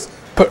something else.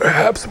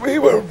 Perhaps we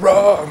were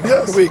wrong.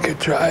 Yes. We could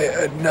try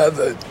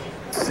another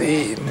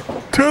scene.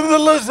 To the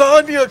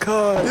lasagna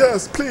card.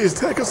 Yes, please,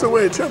 take us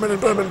away, Chairman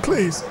and Berman,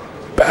 please.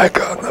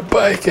 Back on the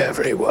bike,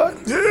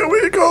 everyone. Here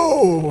we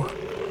go.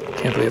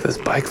 Can't believe this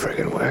bike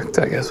friggin' worked.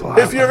 I guess we'll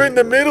If you're in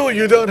the middle,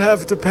 you don't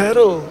have to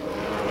pedal.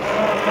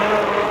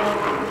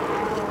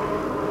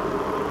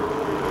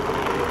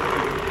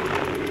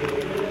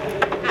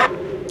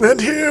 And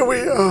here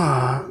we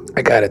are.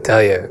 I gotta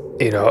tell you,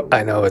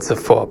 I know it's a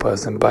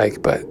 4-person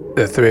bike, but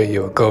the 3 of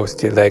you are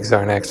ghosts. Your legs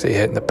aren't actually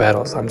hitting the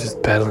pedals. I'm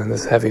just pedaling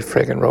this heavy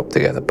friggin' rope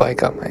together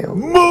bike on my own.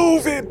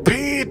 Move it,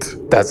 Pete.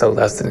 That's a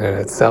lesson in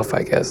itself,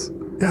 I guess.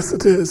 Yes,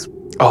 it is.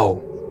 Oh,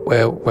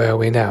 where are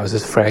we now? Is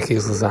this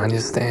Frankie's lasagna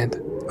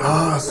stand?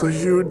 Ah, so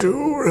you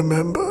do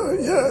remember,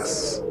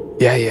 yes.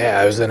 Yeah,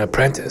 I was an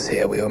apprentice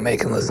here. We were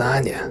making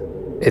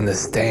lasagna in the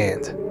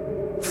stand.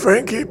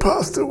 Frankie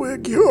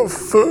Pastawig, your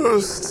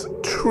first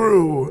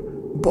true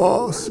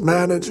boss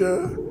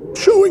manager,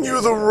 showing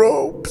you the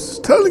ropes,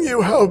 telling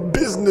you how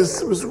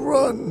business was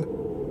run,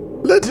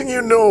 letting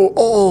you know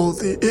all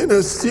the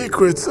inner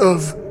secrets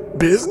of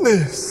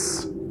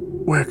business.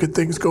 Where could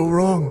things go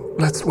wrong?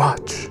 Let's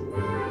watch.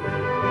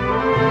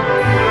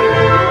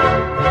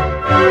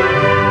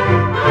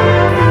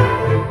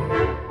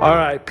 All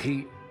right,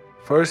 Pete.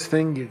 First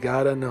thing you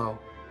gotta know,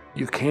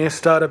 you can't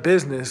start a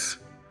business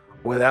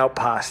without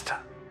pasta.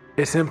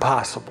 It's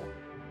impossible.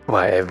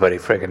 Why, everybody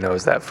friggin'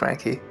 knows that,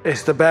 Frankie.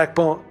 It's the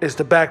backbone. It's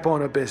the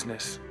backbone of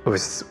business, We're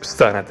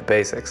starting at the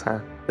basics, huh?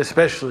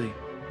 especially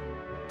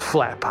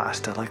flat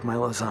pasta like my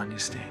lasagna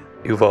stand.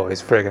 You've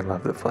always friggin'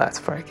 loved the flats,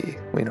 Frankie.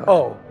 We know.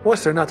 Oh,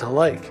 what's there not to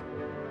like?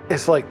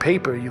 It's like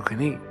paper you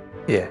can eat.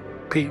 Yeah.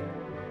 Pete,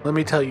 let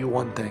me tell you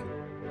one thing.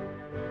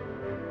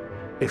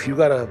 If you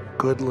got a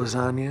good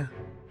lasagna,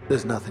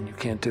 there's nothing you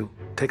can't do.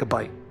 Take a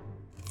bite.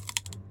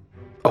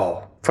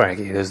 Oh,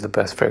 Frankie, this is the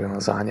best friggin'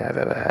 lasagna I've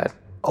ever had.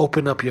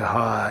 Open up your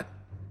heart.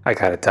 I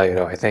gotta tell you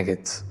though, I think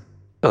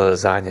the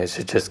lasagna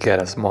should just get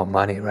us more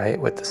money, right?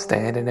 With the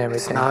stand and It's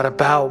everything. not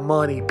about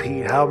money,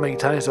 Pete. How many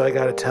times do I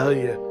gotta tell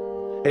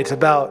you? It's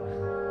about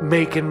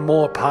making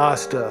more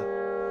pasta.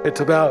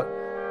 It's about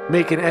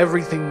making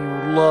everything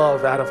you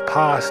love out of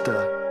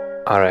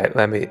pasta. Alright,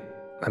 let me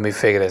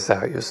figure this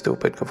out, you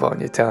stupid Gavone.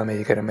 You're telling me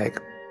you're gonna make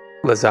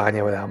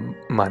lasagna without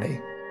money.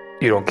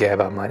 You don't care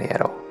about money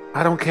at all.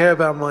 I don't care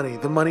about money.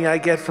 The money I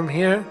get from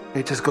here,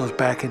 it just goes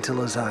back into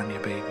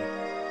lasagna, baby.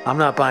 I'm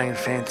not buying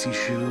fancy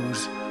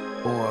shoes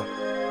or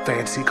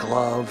fancy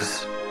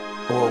gloves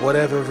or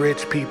whatever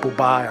rich people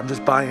buy. I'm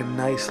just buying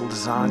nice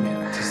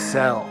lasagna to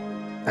sell.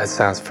 That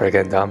sounds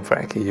friggin' dumb,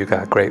 Frankie. You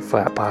got great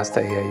flat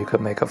pasta here. You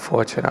could make a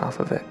fortune off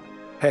of it.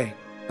 Hey,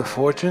 the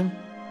fortune?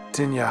 It's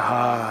in your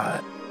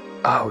heart.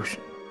 Oh,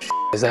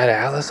 is that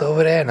Alice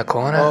over there in the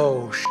corner?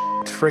 Oh,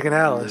 it's friggin'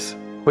 Alice.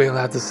 We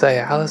allowed to say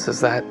Alice? Is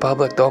that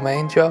public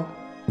domain, Joe?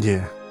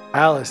 Yeah.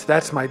 Alice,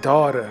 that's my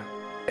daughter.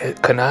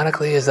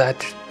 Canonically, is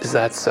that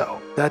so?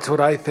 That's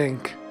what I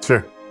think.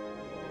 Sure.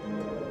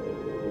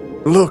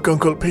 Look,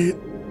 Uncle Pete,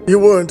 you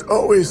weren't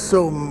always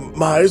so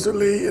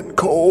miserly and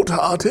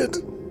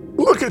cold-hearted.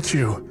 Look at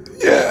you.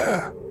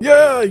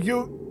 Yeah,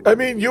 you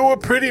were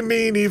pretty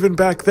mean even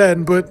back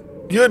then, but,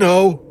 you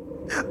know.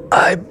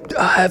 I'm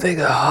having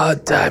a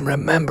hard time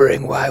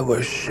remembering why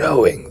we're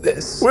showing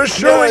this. We're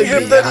showing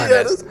him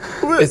that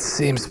it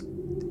seems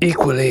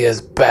equally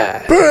as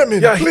bad.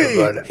 Berman,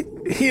 please.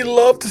 He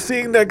loved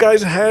seeing that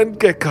guy's hand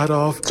get cut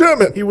off.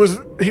 Chairman. He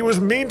was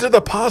mean to the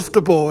pasta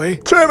boy.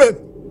 Chairman.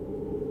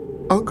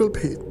 Uncle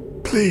Pete,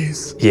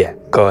 please. Yeah,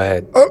 go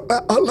ahead.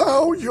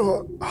 Allow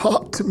your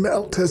heart to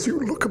melt as you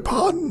look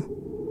upon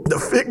the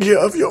figure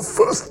of your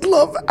first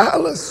love,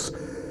 Alice.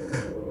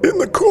 In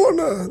the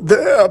corner,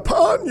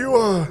 thereupon you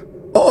are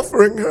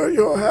offering her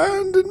your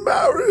hand in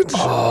marriage.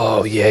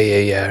 Oh,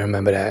 yeah, I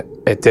remember that.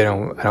 I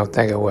don't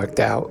think it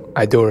worked out.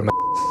 I do remember.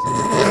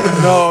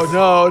 No.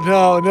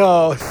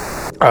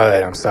 All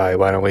right, I'm sorry.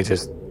 Why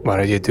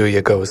don't you do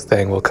your ghost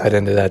thing? We'll cut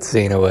into that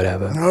scene or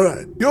whatever. All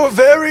right. You're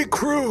very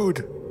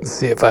crude. Let's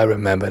see if I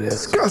remember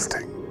this.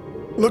 Disgusting.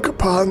 Look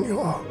upon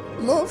your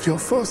love, your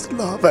first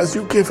love, as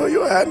you give her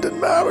your hand in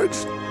marriage.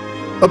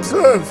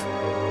 Observe.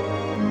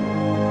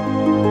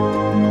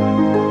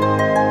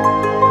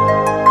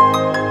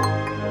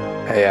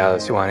 Hey,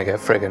 Alice, you want to get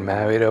friggin'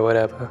 married or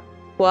whatever?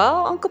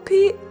 Well, Uncle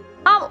Pete,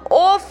 I'm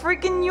all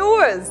freaking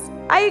yours.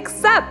 I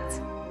accept.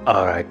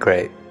 All right,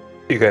 great.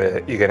 You're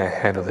gonna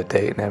handle the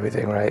date and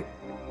everything, right?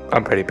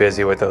 I'm pretty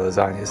busy with the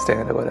lasagna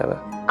stand or whatever.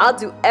 I'll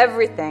do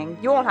everything.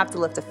 You won't have to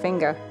lift a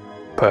finger.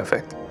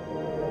 Perfect.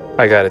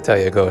 I gotta tell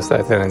you, Ghost,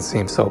 that didn't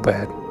seem so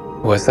bad.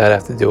 What's that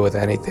have to do with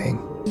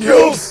anything?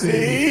 You'll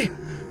see.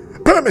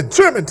 Berman,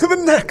 German, to the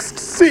next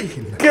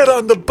scene. Get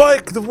on the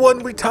bike, the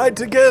one we tied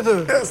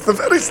together. Yes, the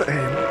very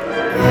same.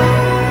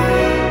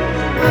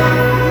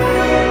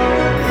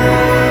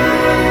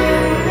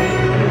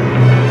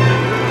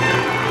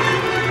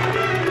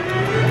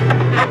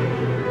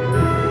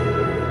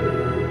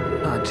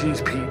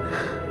 Jeez,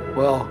 Pete.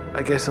 Well,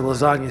 I guess the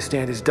lasagna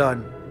stand is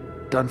done.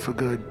 Done for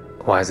good.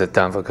 Why is it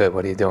done for good?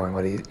 What are you doing?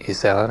 You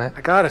selling it?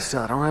 I gotta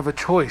sell it. I don't have a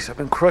choice. I've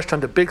been crushed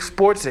under big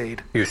Sports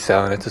Aid. You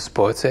selling it to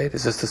Sports Aid?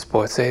 Is this the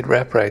Sports Aid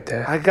rep right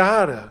there? I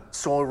gotta.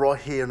 Sign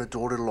right here on the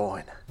dotted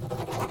line.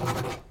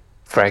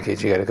 Frankie,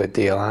 did you get a good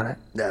deal on it?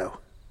 No.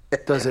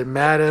 Does it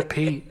matter,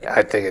 Pete?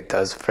 I think it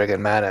does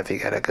friggin' matter if you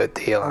get a good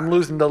deal on it. I'm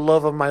losing the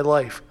love of my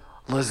life.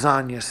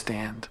 Lasagna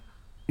stand.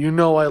 You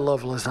know I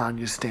love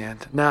lasagna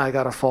stand. Now I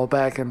gotta fall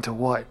back into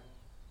what?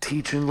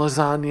 Teaching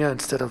lasagna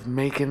instead of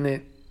making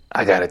it?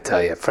 I gotta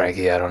tell you,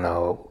 Frankie, I don't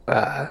know.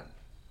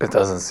 It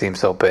doesn't seem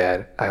so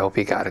bad. I hope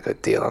you got a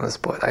good deal on the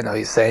sport. I know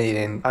you say you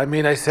didn't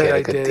I said get I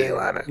a good did. deal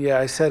on it. Yeah,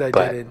 I said I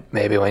But didn't.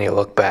 maybe when you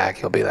look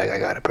back, you'll be like, I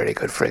got a pretty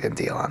good friggin'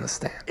 deal on the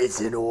stand. It's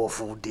an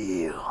awful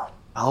deal.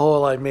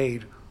 All I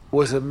made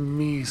was a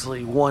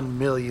measly $1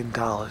 million.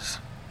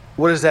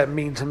 What does that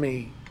mean to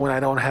me when I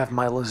don't have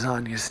my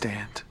lasagna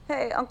stand?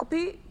 Hey, Uncle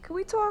Pete, can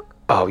we talk?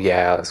 Oh,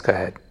 yeah, Alice, go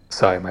ahead.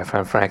 Sorry, my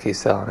friend Frankie's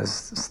selling his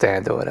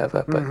stand or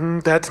whatever,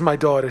 but... That's my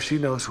daughter. She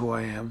knows who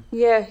I am.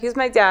 Yeah, he's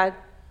my dad.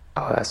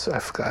 Oh, I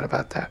forgot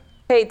about that.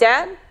 Hey,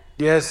 Dad?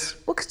 Yes?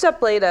 We'll catch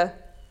up later.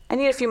 I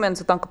need a few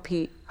minutes with Uncle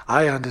Pete.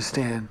 I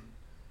understand.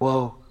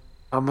 Well,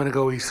 I'm gonna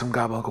go eat some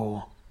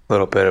gabagool.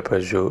 Little bit of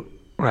prosciutto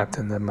wrapped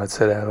in the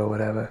mozzarella or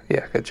whatever.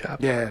 Yeah, good job.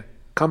 Yeah,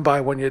 come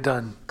by when you're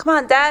done. Come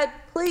on, Dad.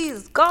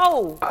 Please,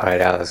 go. All right,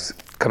 Alice,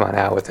 come on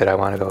out with it. I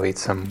want to go eat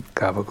some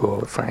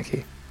gabagool with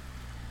Frankie.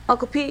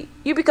 Uncle Pete,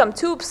 you become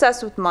too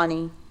obsessed with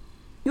money.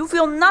 You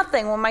feel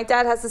nothing when my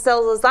dad has to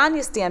sell his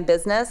lasagna stand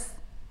business.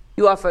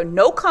 You offer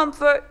no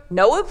comfort,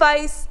 no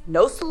advice,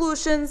 no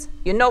solutions.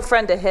 You're no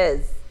friend of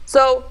his.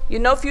 So,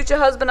 you're no future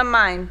husband of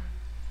mine.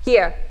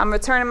 Here, I'm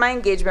returning my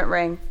engagement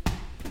ring.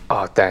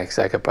 Oh, thanks.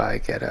 I could probably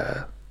get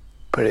a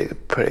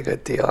pretty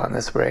good deal on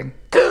this ring.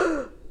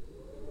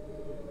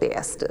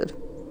 Bastard.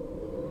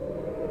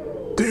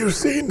 Do you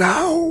see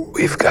now?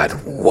 We've got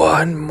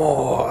one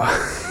more.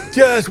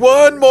 Yes,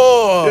 one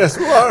more. Yes,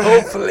 one.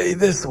 Hopefully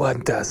this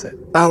one does it.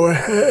 Our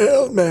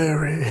Hail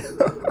Mary.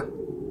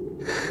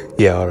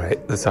 Yeah, all right.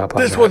 Let's hop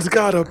on This that. one's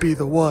gotta be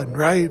the one,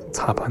 right? Let's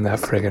hop on that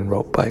friggin'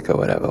 rope bike or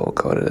whatever. We'll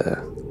go to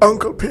the...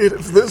 Uncle Pete,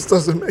 if this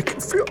doesn't make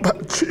you feel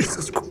bad,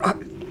 Jesus Christ.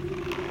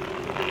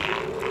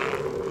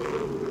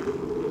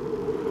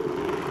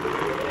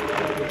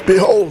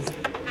 Behold,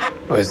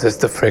 Was this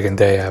the friggin'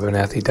 day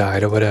Abernathy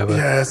died or whatever?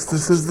 Yes,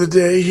 this is the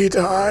day he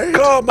died.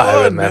 Come on,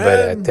 I remember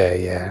man. that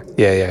day, yeah.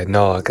 Yeah,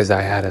 no, because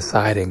I had a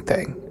siding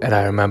thing. And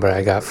I remember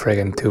I got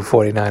friggin'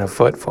 $2.49 a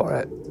foot for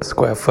it. A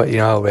square foot. You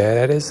know how rare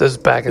that is? This is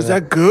back in Is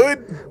that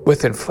good?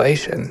 with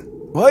inflation.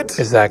 What?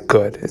 Is that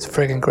good? It's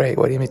friggin' great.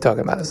 What are you mean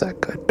talking about? Is that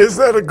good? Is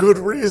that a good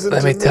reason?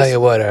 Let me tell you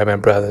what,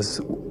 Urban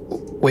Brothers.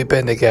 We've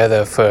been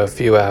together for a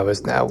few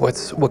hours now.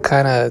 What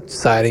kind of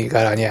siding you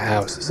got on your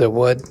house? Is it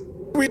wood?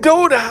 We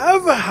don't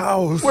have a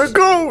house. We're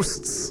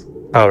ghosts.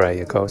 All right,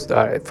 you ghost.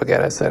 All right,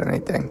 forget I said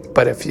anything.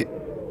 But if you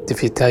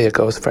tell your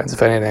ghost friends,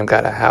 if any of them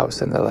got a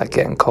house and they're like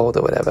getting cold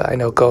or whatever, I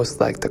know ghosts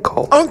like the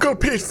cold. Uncle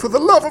Pete, for the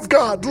love of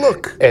God,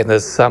 look. In the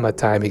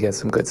summertime, you get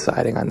some good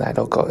siding on that.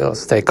 It'll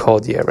stay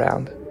cold year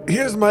round.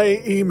 Here's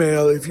my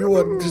email if you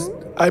want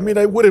I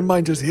wouldn't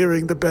mind just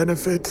hearing the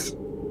benefits.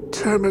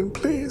 Chairman,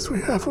 please, we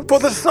have For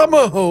the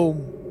summer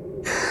home.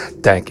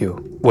 Thank you.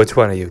 Which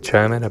one are you,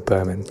 Chairman or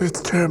Berman?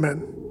 It's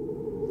Chairman.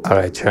 All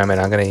right, Chairman,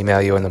 I'm going to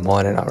email you in the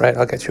morning, all right?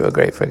 I'll get you a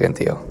great friggin'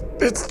 deal.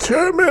 It's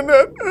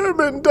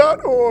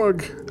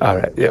chairman@urban.org. All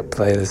right, yeah,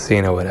 play the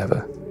scene or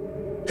whatever.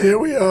 Here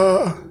we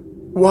are,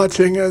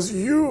 watching as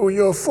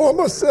your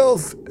former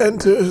self,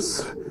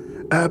 enters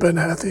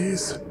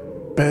Abernathy's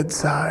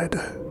bedside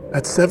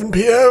at 7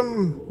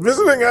 p.m.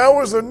 Visiting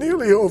hours are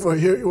nearly over.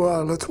 Here you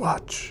are. Let's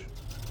watch.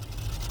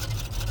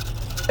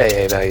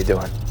 Hey, Abe, how you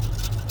doing?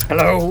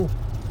 Hello?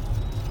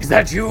 Is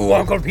that you,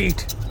 Uncle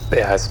Pete?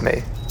 Yeah, that's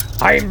me.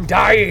 I'm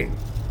dying.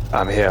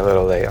 I'm here a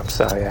little late. I'm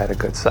sorry. I had a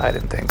good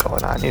siding thing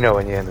going on. You know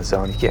when you're in the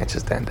zone, you can't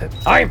just end it.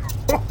 I'm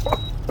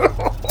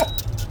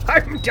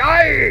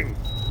dying.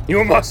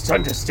 You must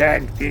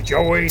understand, Pete.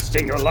 You're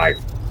wasting your life.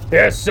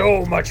 There's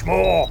so much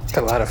more.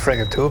 A lot of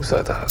friggin' tubes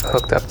are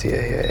hooked up to you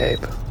here,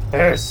 Abe.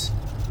 There's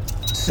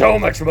so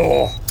much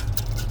more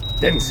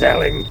than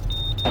selling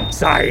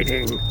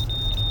siding.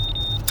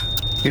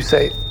 You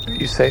say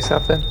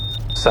something?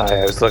 Sorry,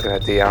 I was looking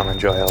at the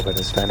almond joy over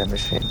this vending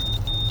machine.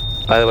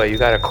 By the way, you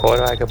got a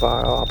quarter I could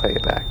borrow? I'll pay you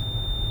back.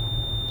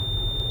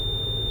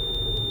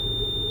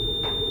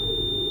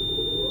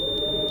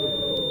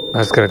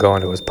 I'm just gonna go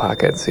into his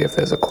pocket and see if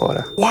there's a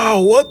quarter. Wow,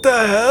 what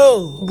the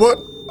hell?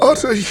 What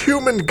utter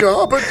human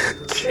garbage?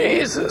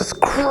 Jesus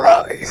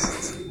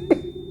Christ.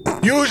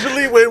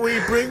 Usually when we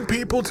bring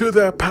people to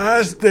their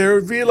past, they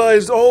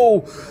realize,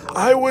 oh,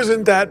 I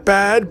wasn't that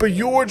bad, but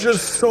you were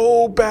just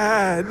so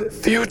bad.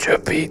 Future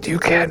Pete, you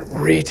can't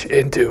reach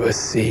into a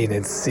scene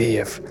and see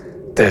if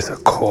there's a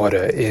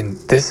quarter in.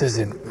 This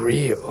isn't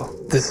real.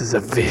 This is a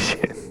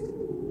vision.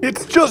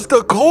 It's just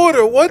a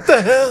quarter. What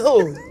the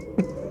hell?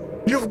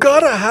 You've got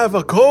to have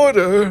a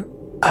quarter.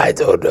 I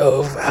don't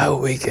know how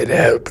we can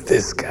help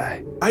this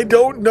guy. I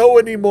don't know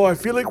anymore. I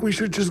feel like we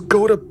should just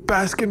go to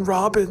Baskin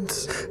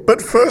Robbins. But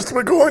first,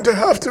 we're going to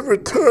have to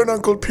return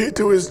Uncle Pete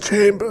to his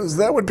chambers.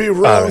 That would be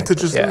wrong right, to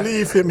just yeah.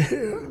 leave him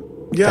here.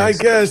 Yeah, Thanks.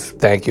 I guess.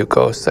 Thank you,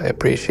 Ghost. I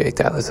appreciate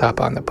that. Let's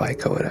hop on the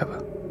bike or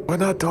whatever. We're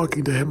not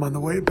talking to him on the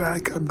way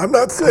back. I'm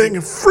not saying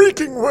a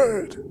freaking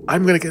word.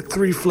 I'm going to get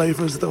 3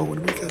 flavors, though,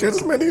 when we Get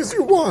as many as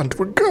you want.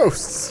 We're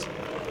ghosts.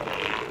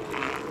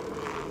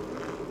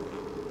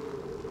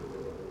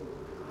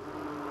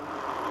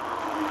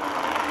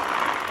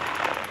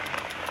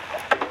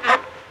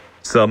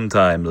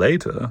 Sometime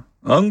later,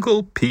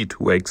 Uncle Pete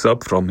wakes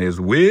up from his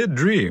weird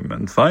dream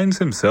and finds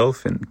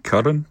himself in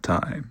current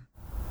time.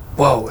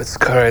 Whoa, it's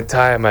current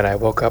time and I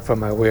woke up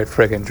from my weird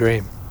friggin'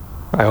 dream.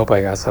 I hope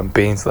I got some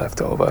beans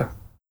left over.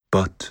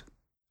 But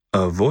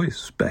a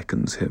voice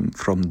beckons him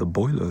from the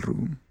boiler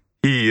room.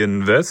 He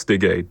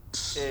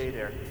investigates. Hey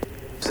there.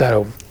 Is that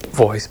a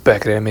voice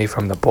beckoning me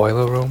from the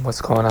boiler room? What's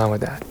going on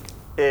with that?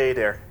 Hey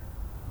there.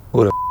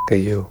 Who the are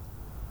you?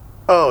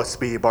 Oh, it's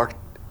me, Bark.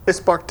 It's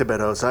Bark the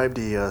Meadows. I'm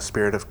the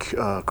spirit of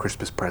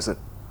Christmas present.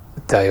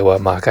 Tell you what,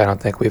 Mark, I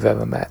don't think we've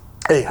ever met.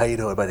 Hey, how you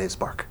doing? My name's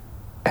Bark.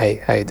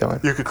 Hey, how you doing?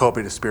 You could call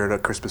me the spirit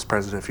of Christmas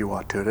present if you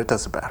want to. It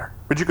doesn't matter.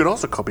 But you could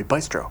also call me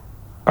Bistro.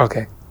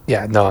 Okay.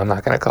 Yeah, no, I'm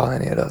not gonna call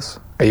any of those.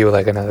 Are you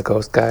like another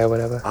ghost guy or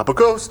whatever? I'm a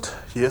ghost.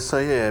 Yes,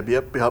 I am.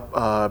 Yep.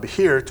 I'm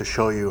here to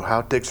show you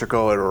how things are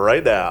going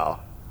right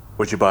now.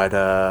 Would you mind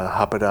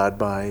hopping on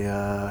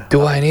my...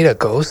 Do I need a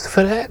ghost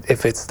for that?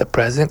 If it's the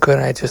present,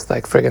 couldn't I just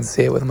like friggin'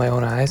 see it with my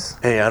own eyes?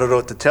 Hey, I don't know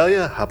what to tell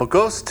you. I'm a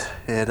ghost,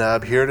 and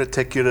I'm here to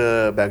take you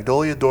to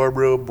Magnolia dorm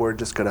room. We're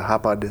just gonna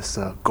hop on this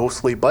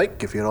ghostly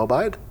bike, if you don't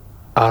mind.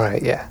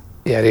 Alright, yeah.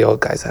 Yeah, the old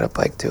guys had a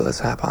bike too. Let's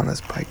hop on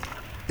this bike.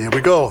 Here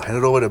we go.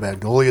 Headed over to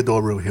Magnolia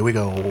dorm room. Here we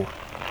go.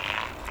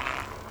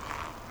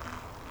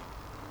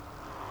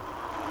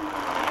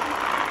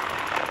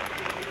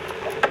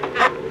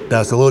 Now,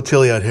 it's a little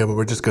chilly out here, but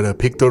we're just gonna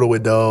peek through the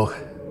window.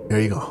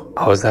 There you go.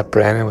 Oh, is that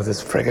Brandon with his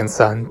friggin'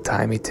 son,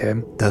 Timey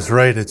Tim? That's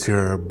right. It's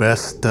your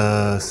best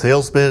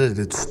salesman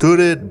and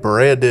student,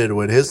 Brandon,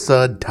 with his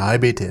son,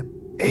 Timey Tim.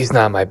 He's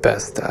not my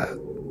best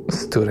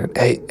student.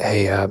 Hey,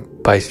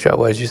 Bistro,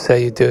 what did you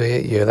say you do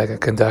here? You're like a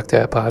conductor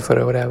at Podford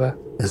or whatever?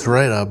 That's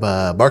right. I'm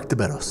Mark the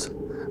Meadows.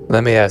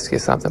 Let me ask you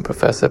something,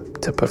 professor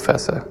to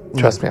professor.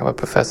 Trust me, I'm a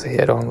professor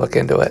here. Don't look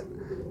into it.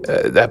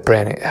 That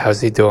Brandon,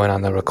 how's he doing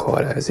on the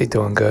recorder? Is he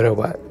doing good or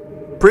what?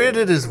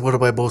 Brandon is one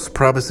of my most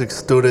promising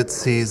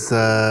students. He's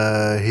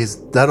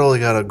not only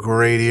got a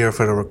great ear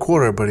for the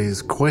recorder, but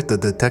he's quite the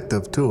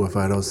detective too, if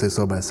I don't say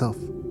so myself.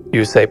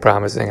 You say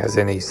promising as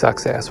in he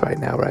sucks ass right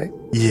now, right?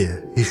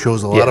 Yeah, he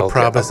shows a lot of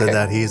promise in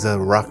that he's a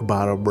rock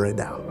bottom right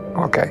now.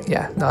 Okay,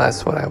 yeah. No,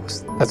 that's what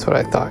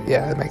I thought.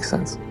 Yeah, that makes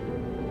sense.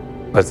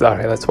 Let's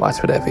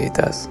watch whatever he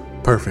does.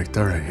 Perfect.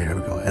 All right, here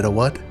we go. And a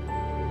 1,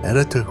 and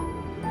a 2,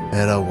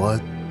 and a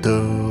 1,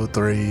 2,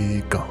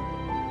 3, go.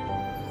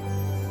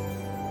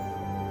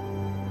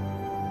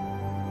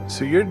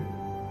 So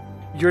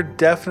you're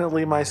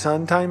definitely my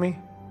son, Timey?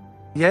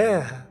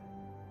 Yeah.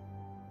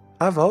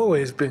 I've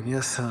always been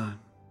your son.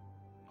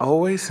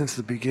 Always since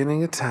the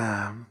beginning of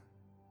time.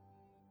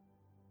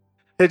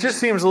 It just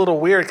seems a little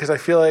weird because I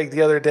feel like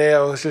the other day I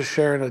was just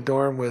sharing a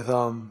dorm with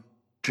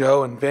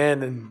Joe and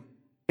Vin, and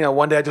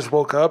one day I just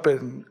woke up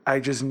and I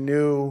just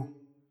knew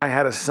I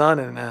had a son,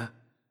 and I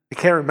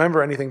can't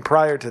remember anything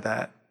prior to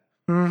that.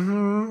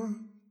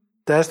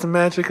 That's the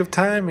magic of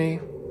Timey.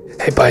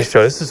 Hey,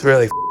 Bistro, this is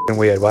really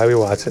weird. Why are we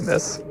watching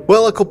this?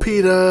 Well, Uncle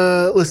Pete,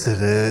 listen,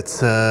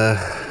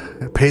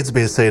 it pains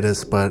me to say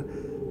this, but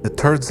it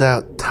turns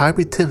out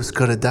Timey Tim's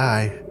gonna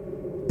die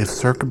if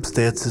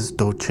circumstances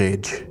don't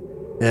change.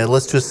 And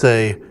let's just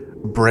say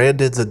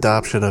Brandon's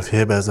adoption of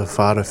him as a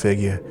father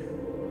figure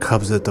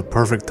comes at the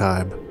perfect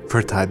time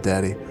for Time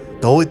Daddy.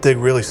 The only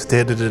thing really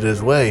standing in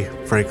his way,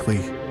 frankly,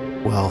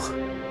 well,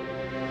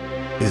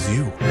 is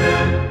you.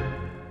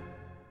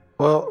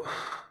 Well,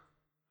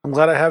 I'm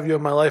glad I have you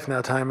in my life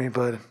now, Timey,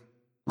 but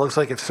looks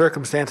like if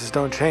circumstances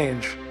don't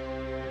change,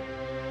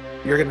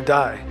 you're gonna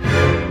die.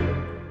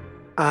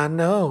 I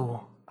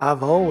know.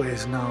 I've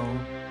always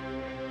known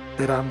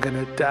that I'm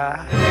gonna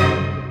die.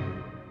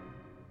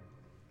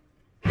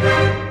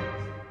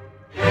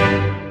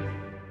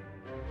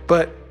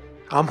 But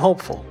I'm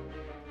hopeful.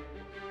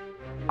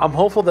 I'm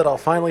hopeful that I'll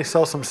finally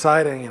sell some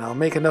siding and I'll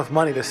make enough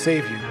money to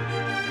save you.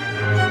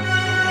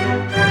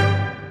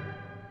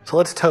 So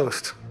let's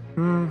toast.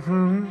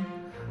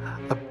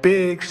 A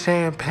big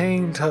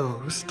champagne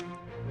toast.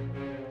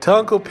 To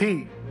Uncle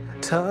Pete.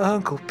 To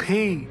Uncle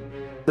Pete.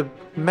 The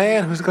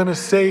man who's gonna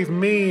save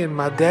me and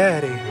my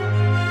daddy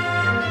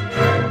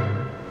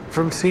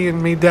from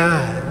seeing me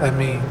die, I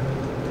mean.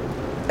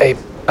 Hey,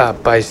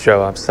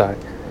 Bistro, I'm sorry.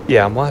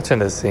 Yeah, I'm watching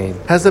the scene.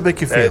 How's that make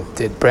you feel?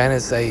 Did Brandon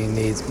say he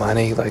needs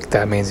money? Like,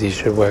 that means he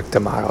should work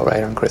tomorrow,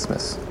 right, on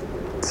Christmas?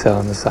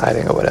 Selling the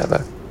siding or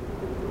whatever.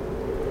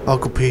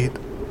 Uncle Pete,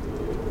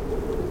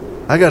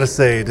 I gotta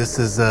say, this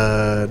is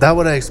not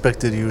what I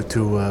expected you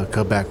to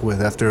come back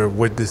with after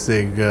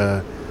witnessing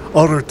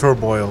utter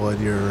turmoil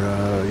in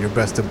your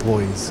best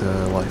employee's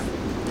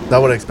life.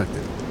 Not what I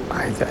expected.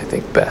 I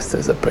think best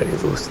is a pretty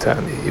loose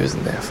term you're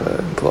using there for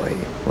employee,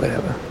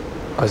 whatever.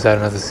 Oh, is that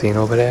another scene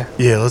over there?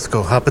 Yeah, let's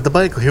go. Hop at the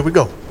bike. Here we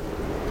go.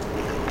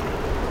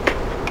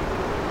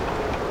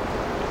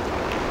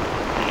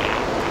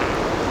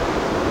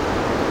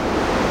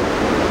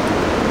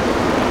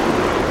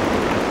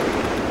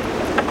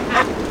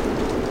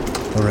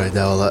 All right,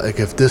 now, like,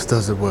 if this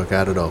doesn't work,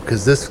 I don't know.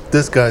 Because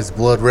this guy's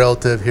blood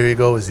relative, here you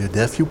go, is your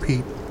nephew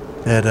Pete.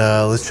 And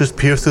let's just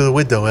pierce through the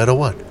window at a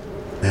 1,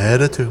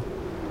 and a 2,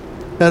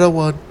 and a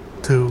 1,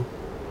 2,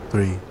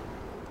 3.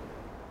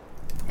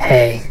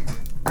 Hey,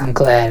 I'm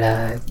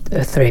glad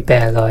the 3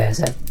 bear lawyers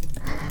have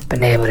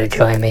been able to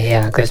join me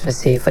here on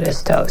Christmas Eve for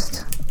this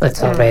toast.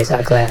 Let's all raise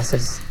our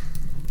glasses.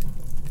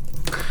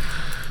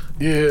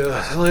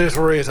 Yeah, let's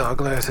raise our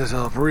glasses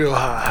up real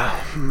high.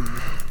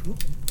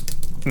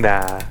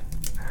 Nah,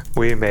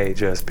 we may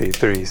just be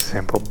 3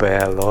 simple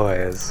bear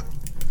lawyers.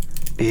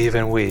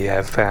 Even we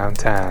have found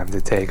time to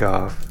take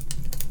off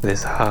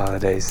this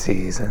holiday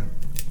season.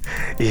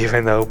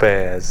 Even though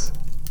bears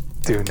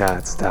do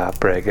not stop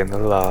breaking the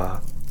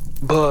law.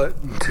 But,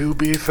 to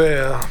be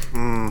fair,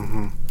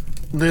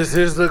 this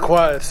is the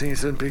quiet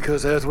season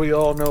because, as we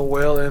all know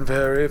well and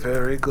very,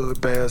 very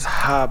good, bears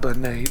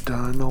hibernate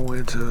during the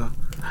winter.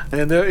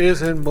 And there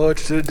isn't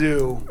much to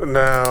do.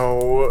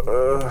 Now,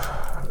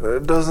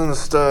 it doesn't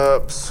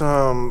stop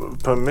some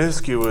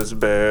promiscuous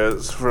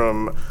bears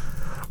from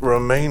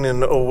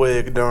remaining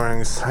awake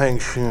during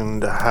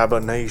sanctioned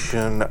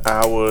hibernation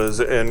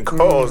hours and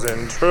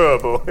causing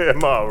trouble.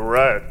 Am I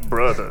right,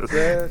 brothers?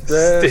 That's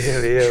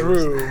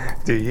true.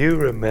 Do you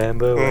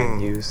remember when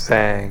you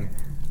sang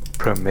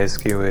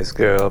Promiscuous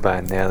Girl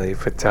by Nelly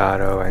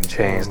Furtado and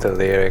changed the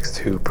lyrics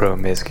to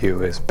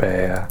Promiscuous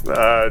Bear?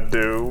 I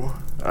do.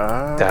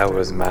 That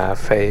was my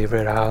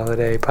favorite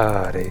holiday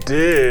party.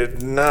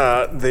 Did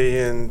not the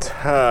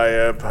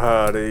entire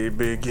party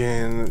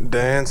begin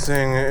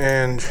dancing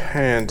and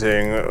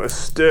chanting,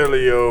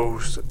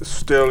 Stelios,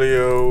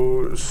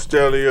 Stelios,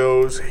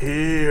 Stelios,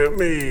 hear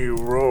me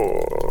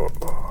roar?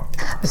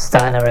 I'm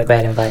starting to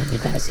regret inviting you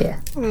guys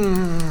here.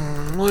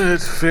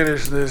 Let's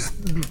finish this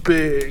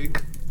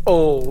big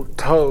old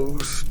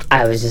toast.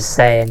 I was just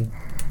saying,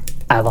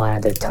 I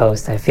wanted to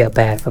toast. I feel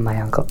bad for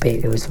my Uncle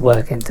Pete who's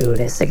working through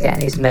this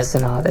again. He's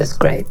missing all this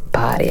great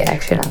party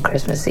action on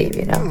Christmas Eve,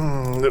 you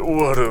know?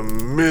 What a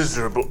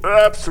miserable,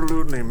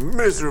 absolutely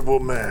miserable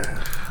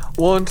man.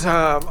 One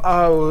time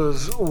I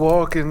was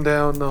walking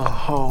down the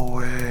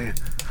hallway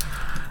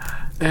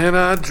and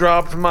I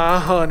dropped my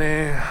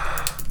honey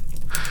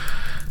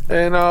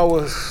and I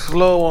was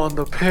slow on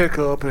the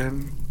pickup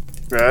and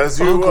As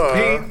you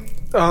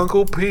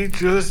Uncle Pete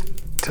just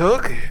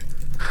took it.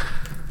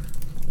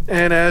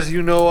 And as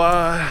you know,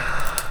 I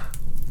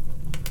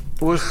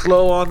was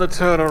slow on the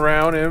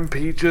turnaround and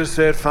Pete just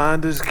said,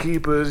 "Finders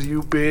keepers,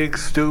 you big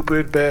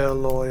stupid bear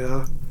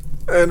lawyer."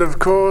 And of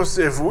course,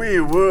 if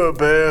we were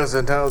bears,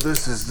 and now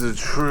this is the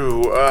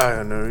true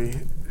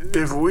irony,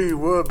 if we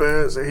were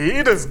bears,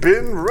 he'd have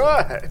been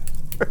right.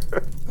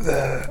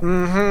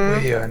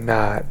 We are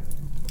not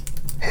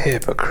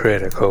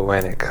hypocritical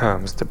when it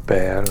comes to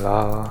bear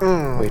law.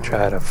 We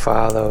try to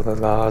follow the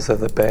laws of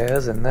the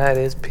bears, and that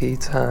is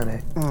Pete's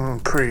honey.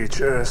 Preach,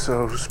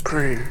 Ursos,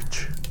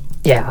 preach.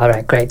 Yeah,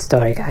 alright, great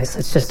story, guys.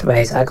 Let's just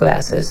raise our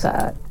glasses.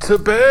 To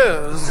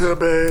bears. To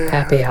bears.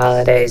 Happy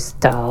holidays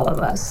to all of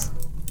us.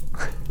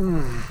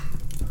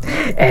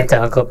 And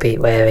to Uncle Pete,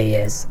 wherever he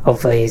is.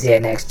 Hopefully he's here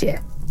next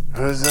year.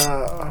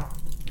 Huzzah.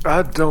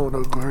 I don't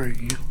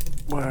agree.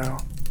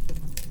 Well.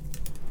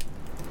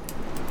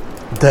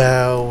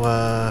 Now,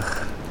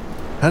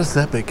 how does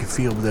that make you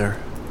feel there,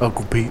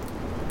 Uncle Pete?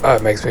 Oh,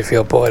 it makes me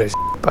feel bored as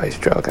by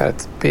stroke, I have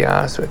to be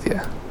honest with you.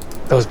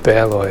 Those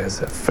bear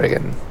lawyers are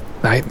friggin'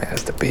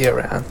 nightmares to be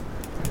around.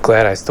 I'm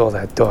glad I stole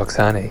that dog's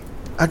honey.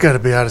 I gotta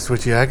be honest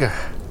with you, I'm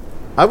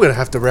gonna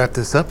have to wrap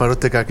this up. I don't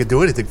think I can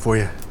do anything for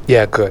you.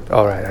 Yeah, good.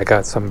 Alright, I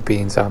got some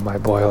beans on my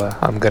boiler.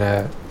 I'm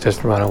gonna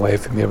just run away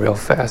from you real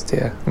fast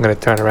here. I'm gonna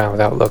turn around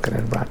without looking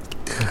and run.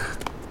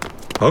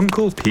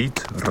 Uncle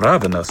Pete,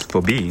 ravenous for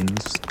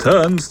beans,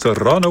 turns to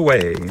run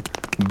away,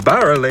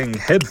 barreling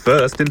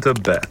headfirst into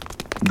Beth,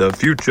 the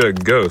future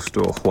ghost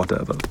or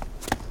whatever.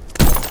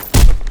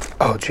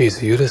 Oh,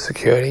 jeez, are you the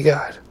security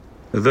guard?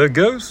 The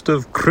ghost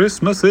of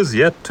Christmas is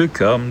yet to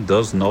come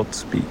does not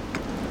speak.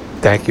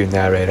 Thank you,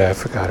 narrator. I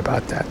forgot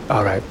about that.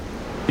 Alright,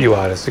 you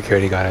are the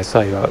security guard. I saw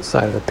you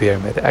outside of the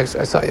pyramid. Actually,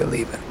 I saw you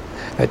leaving.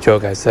 That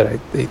joke I said,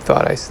 he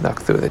thought I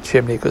snuck through the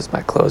chimney because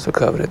my clothes were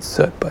covered in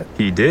soot, but...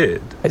 He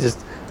did. I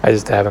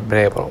just haven't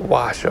been able to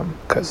wash them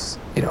because,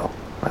 you know,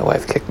 my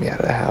wife kicked me out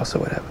of the house or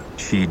whatever.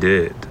 She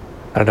did.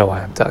 I don't know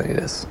why I'm telling you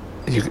this.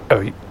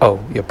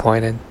 You're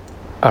pointing?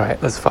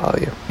 Alright, let's follow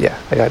you. Yeah,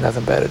 I got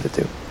nothing better to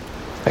do.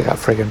 I got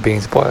friggin'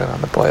 beans boiling on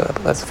the boiler,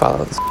 but let's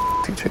follow this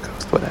future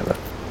ghost, whatever.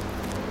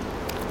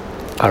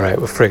 Alright,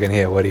 we're friggin'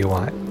 here. What do you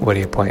want? What are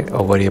you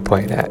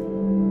pointing at?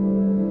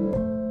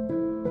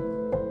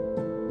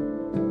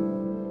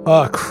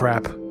 Oh,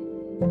 crap.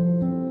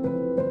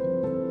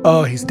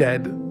 Oh, he's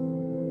dead.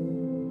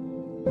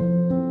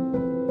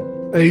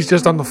 He's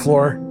just on the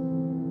floor.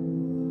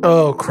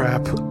 Oh,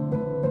 crap.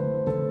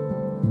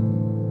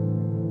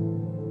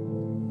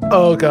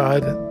 Oh,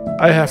 God.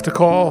 I have to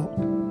call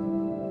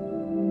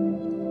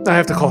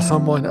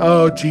someone.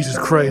 Oh, Jesus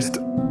Christ.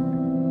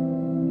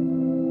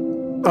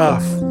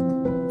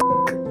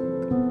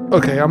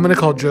 Okay, I'm gonna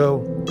call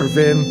Joe or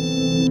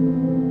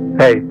Vin.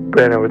 Hey,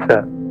 Brandon, what's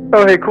up?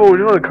 Oh, hey, cool.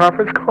 You know the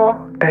conference call?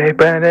 Hey,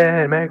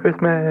 Brandon, Merry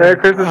Christmas. Merry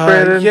Christmas,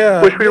 Brandon.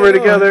 Yeah. Wish we were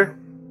together.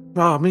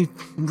 Oh, me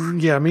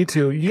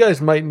too. You guys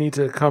might need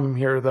to come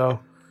here, though.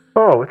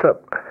 Oh, what's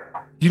up?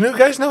 You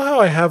guys know how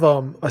I have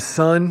a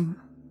son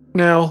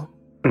now?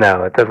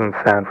 No, it doesn't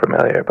sound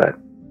familiar, but...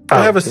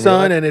 I have a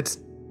son, and it's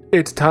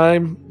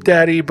Time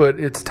Daddy, but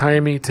it's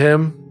Timey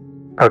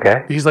Tim.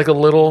 Okay. He's a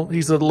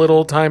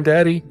little Time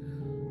Daddy.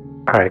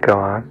 Alright, go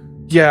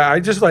on. Yeah, I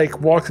just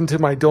walked into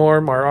my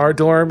dorm, or our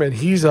dorm, and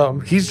he's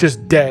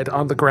just dead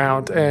on the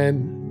ground,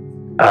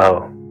 and...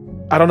 Oh.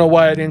 I don't know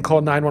why I didn't call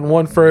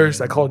 911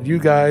 first. I called you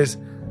guys.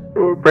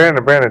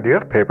 Brandon, do you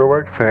have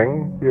paperwork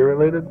saying you're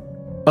related?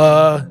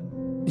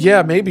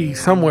 Yeah, maybe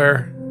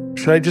somewhere.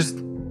 Should I just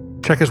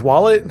check his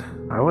wallet?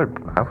 I would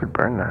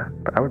burn that.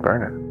 I would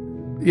burn it.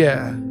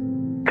 Yeah.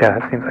 Yeah,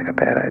 that seems like a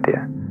bad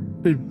idea.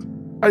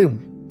 I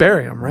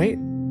bury him, right?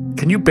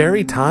 Can you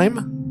bury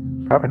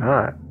time? Probably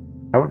not.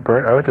 I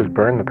would just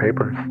burn the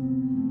papers.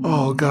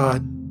 Oh,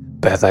 God.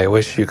 Beth, I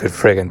wish you could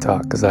friggin'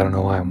 talk, because I don't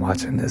know why I'm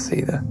watching this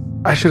either.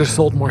 I should have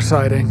sold more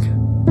siding.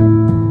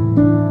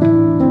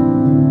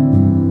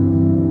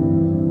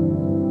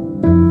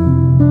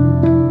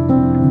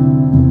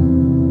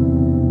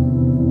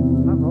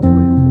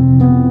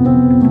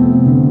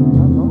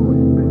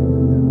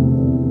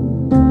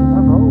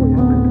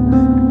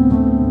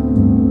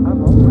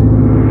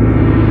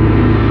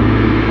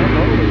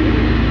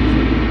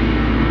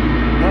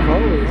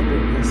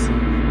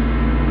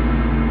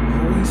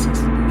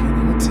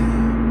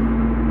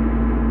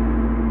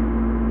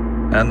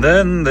 And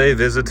then they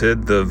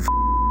visited the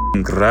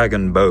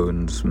Dragon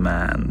Bones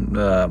man.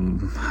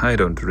 I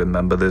don't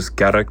remember this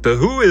character.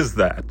 Who is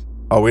that?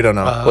 Oh, we don't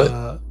know.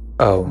 What?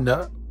 Oh.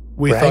 No.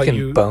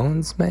 Dragon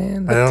Bones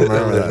man? I don't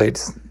remember that.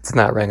 It's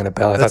not ringing a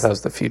bell. I thought that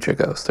was the future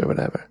ghost or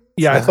whatever.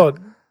 Yeah, I thought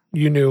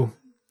you knew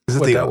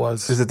what that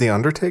was. Is it the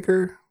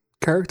Undertaker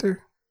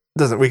character?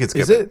 We could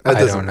skip it. Is it?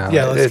 I don't know.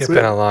 Yeah, it's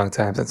been a long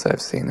time since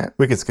I've seen it.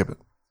 We could skip it.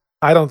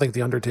 I don't think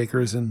the Undertaker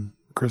is in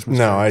Christmas.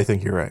 No, I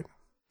think you're right.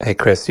 Hey,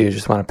 Chris, do you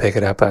just want to pick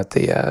it up at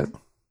the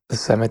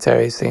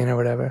cemetery scene or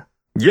whatever?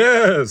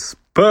 Yes,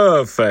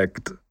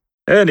 perfect.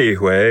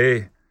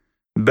 Anyway,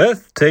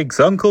 Beth takes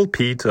Uncle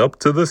Pete up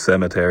to the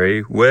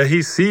cemetery where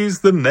he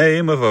sees the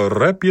name of a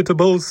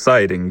reputable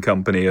siding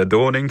company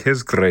adorning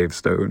his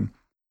gravestone,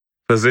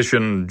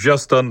 positioned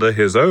just under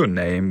his own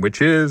name,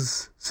 which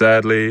is,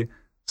 sadly,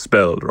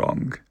 spelled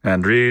wrong,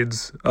 and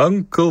reads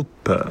Uncle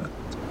Pert.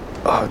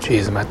 Oh,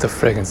 geez, I'm at the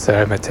friggin'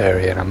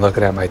 cemetery, and I'm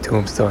looking at my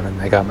tombstone, and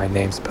they got my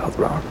name spelled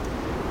wrong.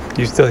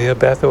 You still here,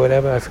 Beth, or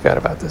whatever? I forgot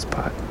about this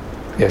part.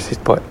 Yeah, she's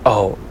put...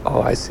 Oh,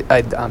 I see.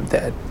 I'm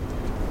dead.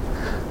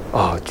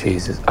 Oh,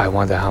 Jesus. I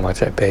wonder how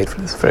much I paid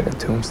for this friggin'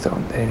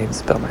 tombstone. They didn't even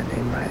spell my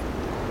name right.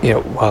 You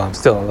know, while I'm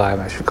still alive,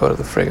 I should go to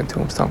the friggin'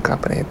 tombstone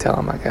company and tell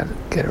them I gotta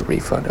get a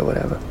refund or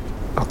whatever.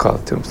 I'll call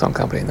the tombstone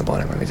company in the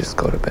morning when we just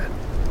go to bed.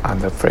 On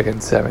the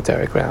friggin'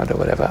 cemetery ground or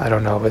whatever. I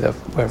don't know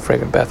where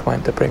friggin' Beth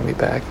went to bring me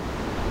back.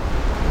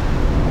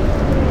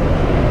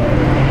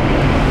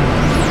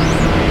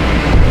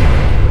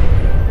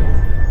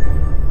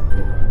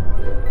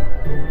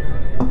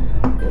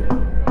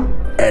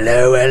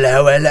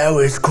 Hello,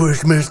 it's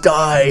Christmas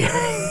Day.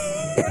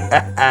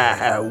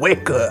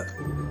 Wake up.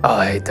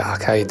 Oh, hey,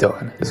 Doc, how you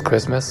doing? It's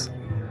Christmas?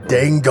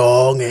 Ding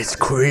dong, it's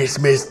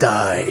Christmas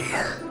Day.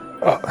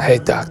 Oh, hey,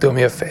 Doc, do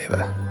me a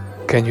favor.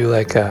 Can you,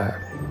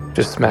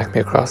 just smack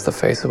me across the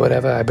face or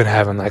whatever? I've been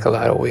having, a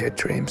lot of weird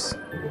dreams.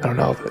 I don't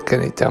know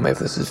can you tell me if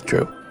this is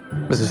true?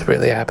 Is this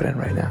really happening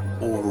right now?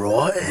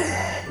 Alright.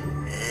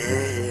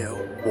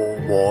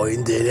 We'll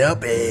wind it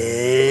up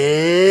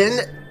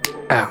and...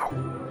 Ow.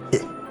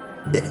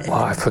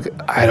 Well,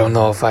 I don't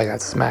know if I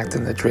got smacked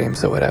in the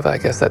dreams or whatever. I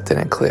guess that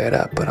didn't clear it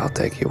up, but I'll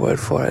take your word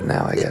for it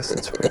now. I guess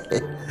it's real.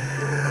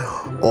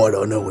 I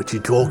don't know what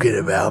you're talking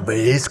about, but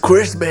it's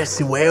Christmas.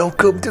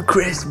 Welcome to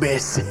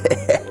Christmas.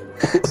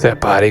 Is there a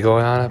party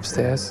going on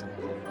upstairs?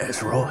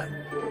 That's right.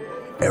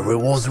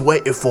 Everyone's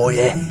waiting for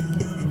you.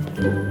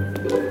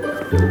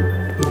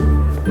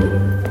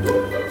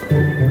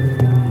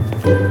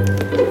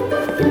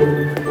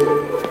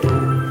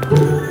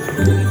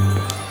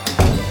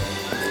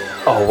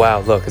 Oh, wow,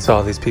 look, it's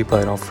all these people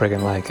I don't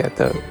friggin' like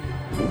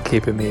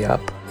keeping me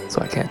up,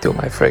 so I can't do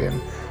my friggin'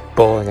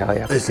 bowling alley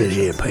applications. Listen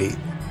here, Pete.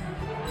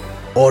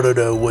 I don't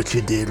know what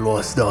you did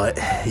last night.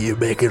 You're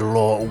making a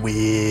lot of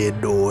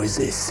weird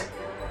noises.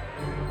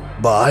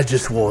 But I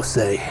just want to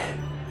say,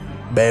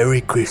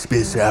 Merry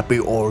Christmas, Happy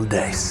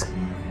Holidays.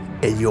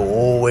 And you're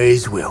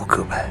always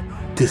welcome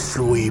to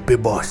sleep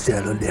in my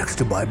cellar next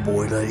to my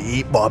boiler and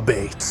eat my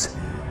baits.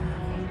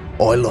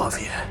 I love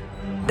you.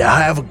 Now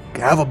have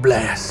a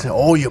blast.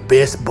 All your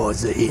best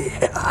buds are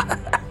here.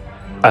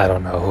 I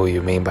don't know who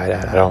you mean by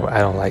that. I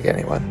don't like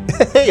anyone.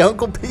 Hey,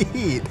 Uncle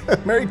Pete.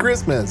 Merry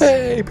Christmas.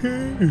 Hey,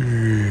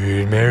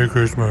 Pete. Merry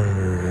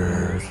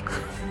Christmas.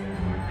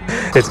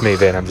 It's me,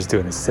 Vin. I'm just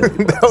doing a silly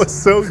That was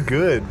so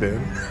good,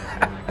 Vin.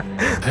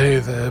 Hey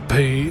there,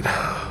 Pete.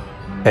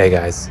 Hey,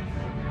 guys.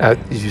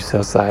 You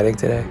still sliding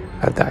today?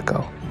 How'd that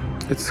go?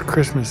 It's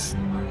Christmas Day.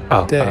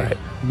 All right.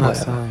 I'm not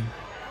sliding.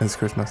 It's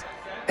Christmas.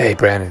 Hey,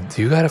 Brandon,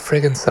 do you got a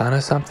friggin' son or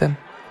something?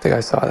 I think I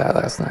saw that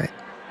last night.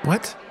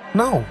 What?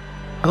 No.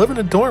 I live in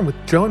a dorm with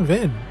Joe and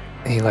Vin.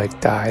 He,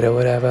 died or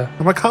whatever?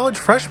 I'm a college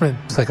freshman.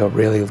 It's like a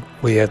really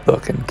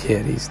weird-looking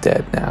kid. He's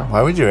dead now.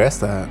 Why would you ask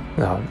that?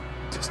 No,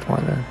 just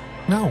wondering.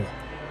 No.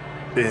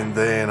 And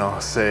then I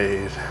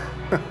said,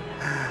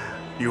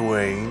 you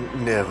ain't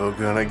never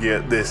gonna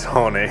get this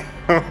honey.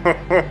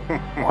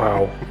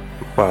 Wow,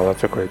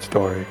 that's a great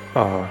story.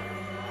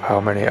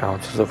 How many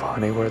ounces of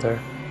honey were there?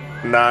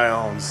 Nigh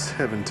on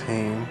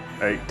 17,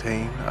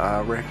 18,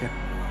 I reckon.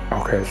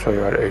 Okay, so you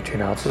had 18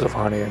 ounces of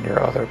honey and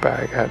your other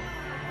bag had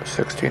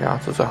 16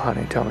 ounces of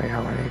honey. Tell me,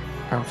 how many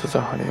ounces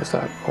of honey is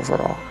that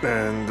overall?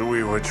 And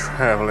we were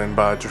traveling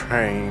by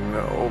train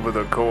over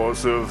the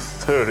course of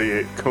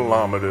 38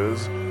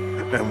 kilometers,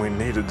 and we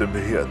needed to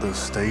be at the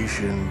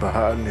station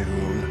by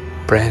noon.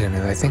 Brandon,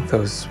 I think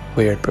those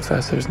weird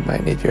professors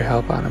might need your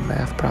help on a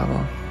math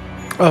problem.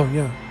 Oh,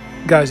 yeah.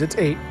 Guys, it's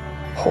 8.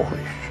 Holy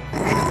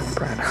shit,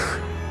 Brandon.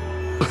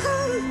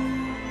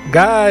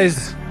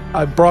 Guys,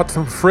 I brought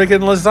some friggin'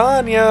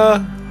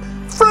 lasagna.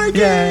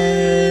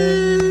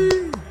 Friggin'!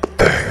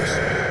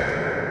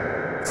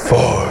 Thanks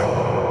for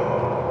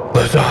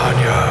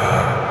lasagna.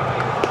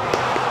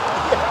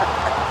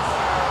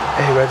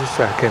 Hey,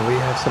 registrar, can we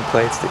have some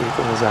plates to eat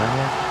the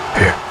lasagna?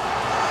 Here.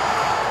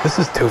 This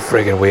is too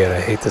friggin' weird.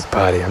 I hate this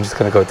party. I'm just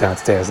gonna go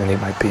downstairs and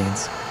eat my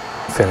beans.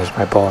 Finish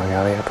my bowling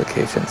alley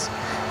applications.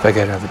 If I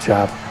get another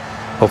job,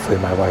 hopefully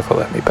my wife will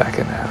let me back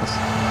in the house.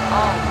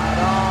 Oh my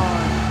god.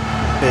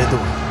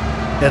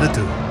 And a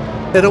 2.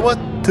 And a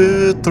 1,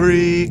 2,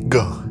 3,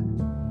 go.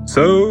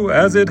 So,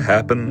 as it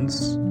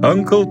happens,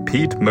 Uncle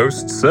Pete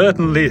most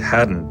certainly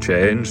hadn't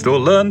changed or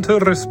learned to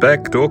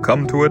respect or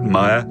come to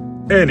admire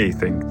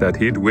anything that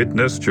he'd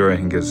witnessed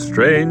during his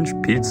strange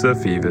pizza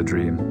fever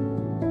dream.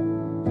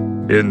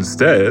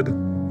 Instead,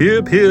 he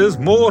appears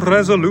more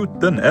resolute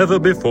than ever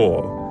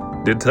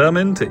before,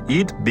 determined to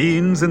eat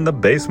beans in the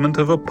basement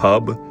of a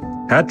pub,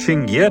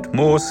 hatching yet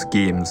more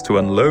schemes to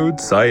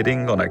unload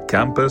siding on a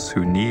campus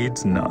who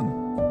needs none.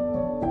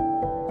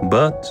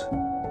 But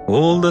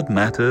all that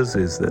matters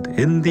is that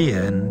in the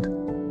end,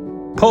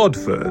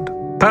 Podford,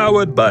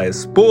 powered by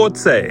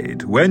Sports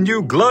Aid, when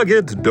you glug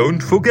it, don't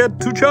forget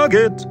to chug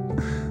it,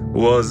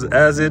 was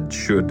as it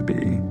should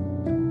be.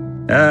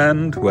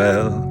 And,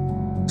 well,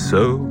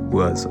 so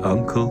was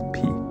Uncle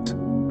Pete.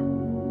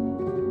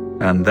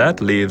 And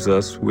that leaves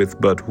us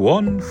with but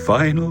one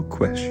final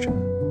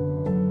question.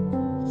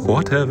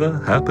 Whatever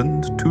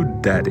happened to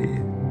Daddy?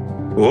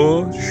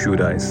 Or should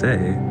I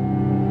say,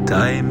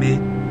 Tiny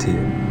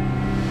Tim?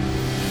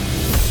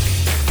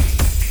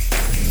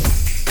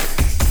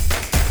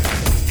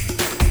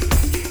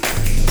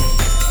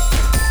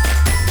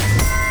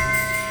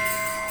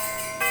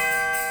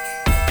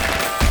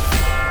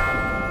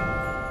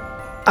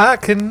 I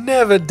can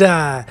never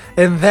die,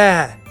 and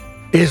that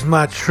is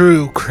my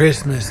true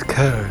Christmas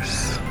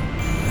curse.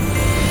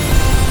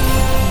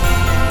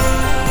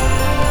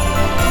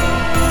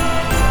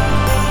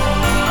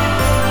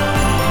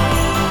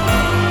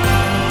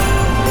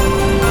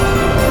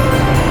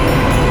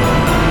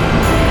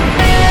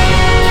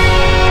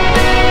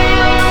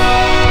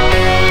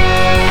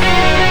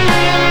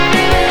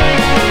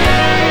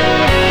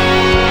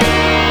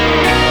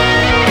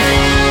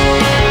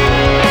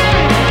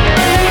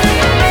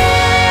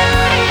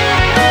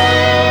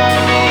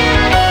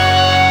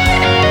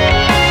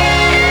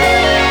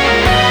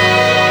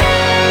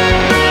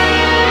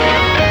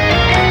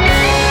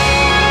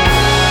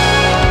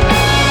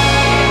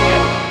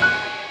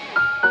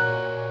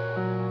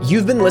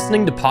 You've been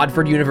listening to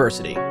Podford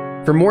University.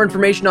 For more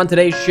information on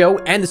today's show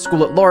and the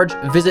school at large,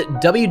 visit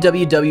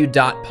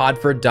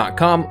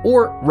www.podford.com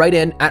or write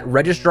in at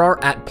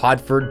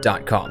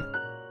registrar@podford.com.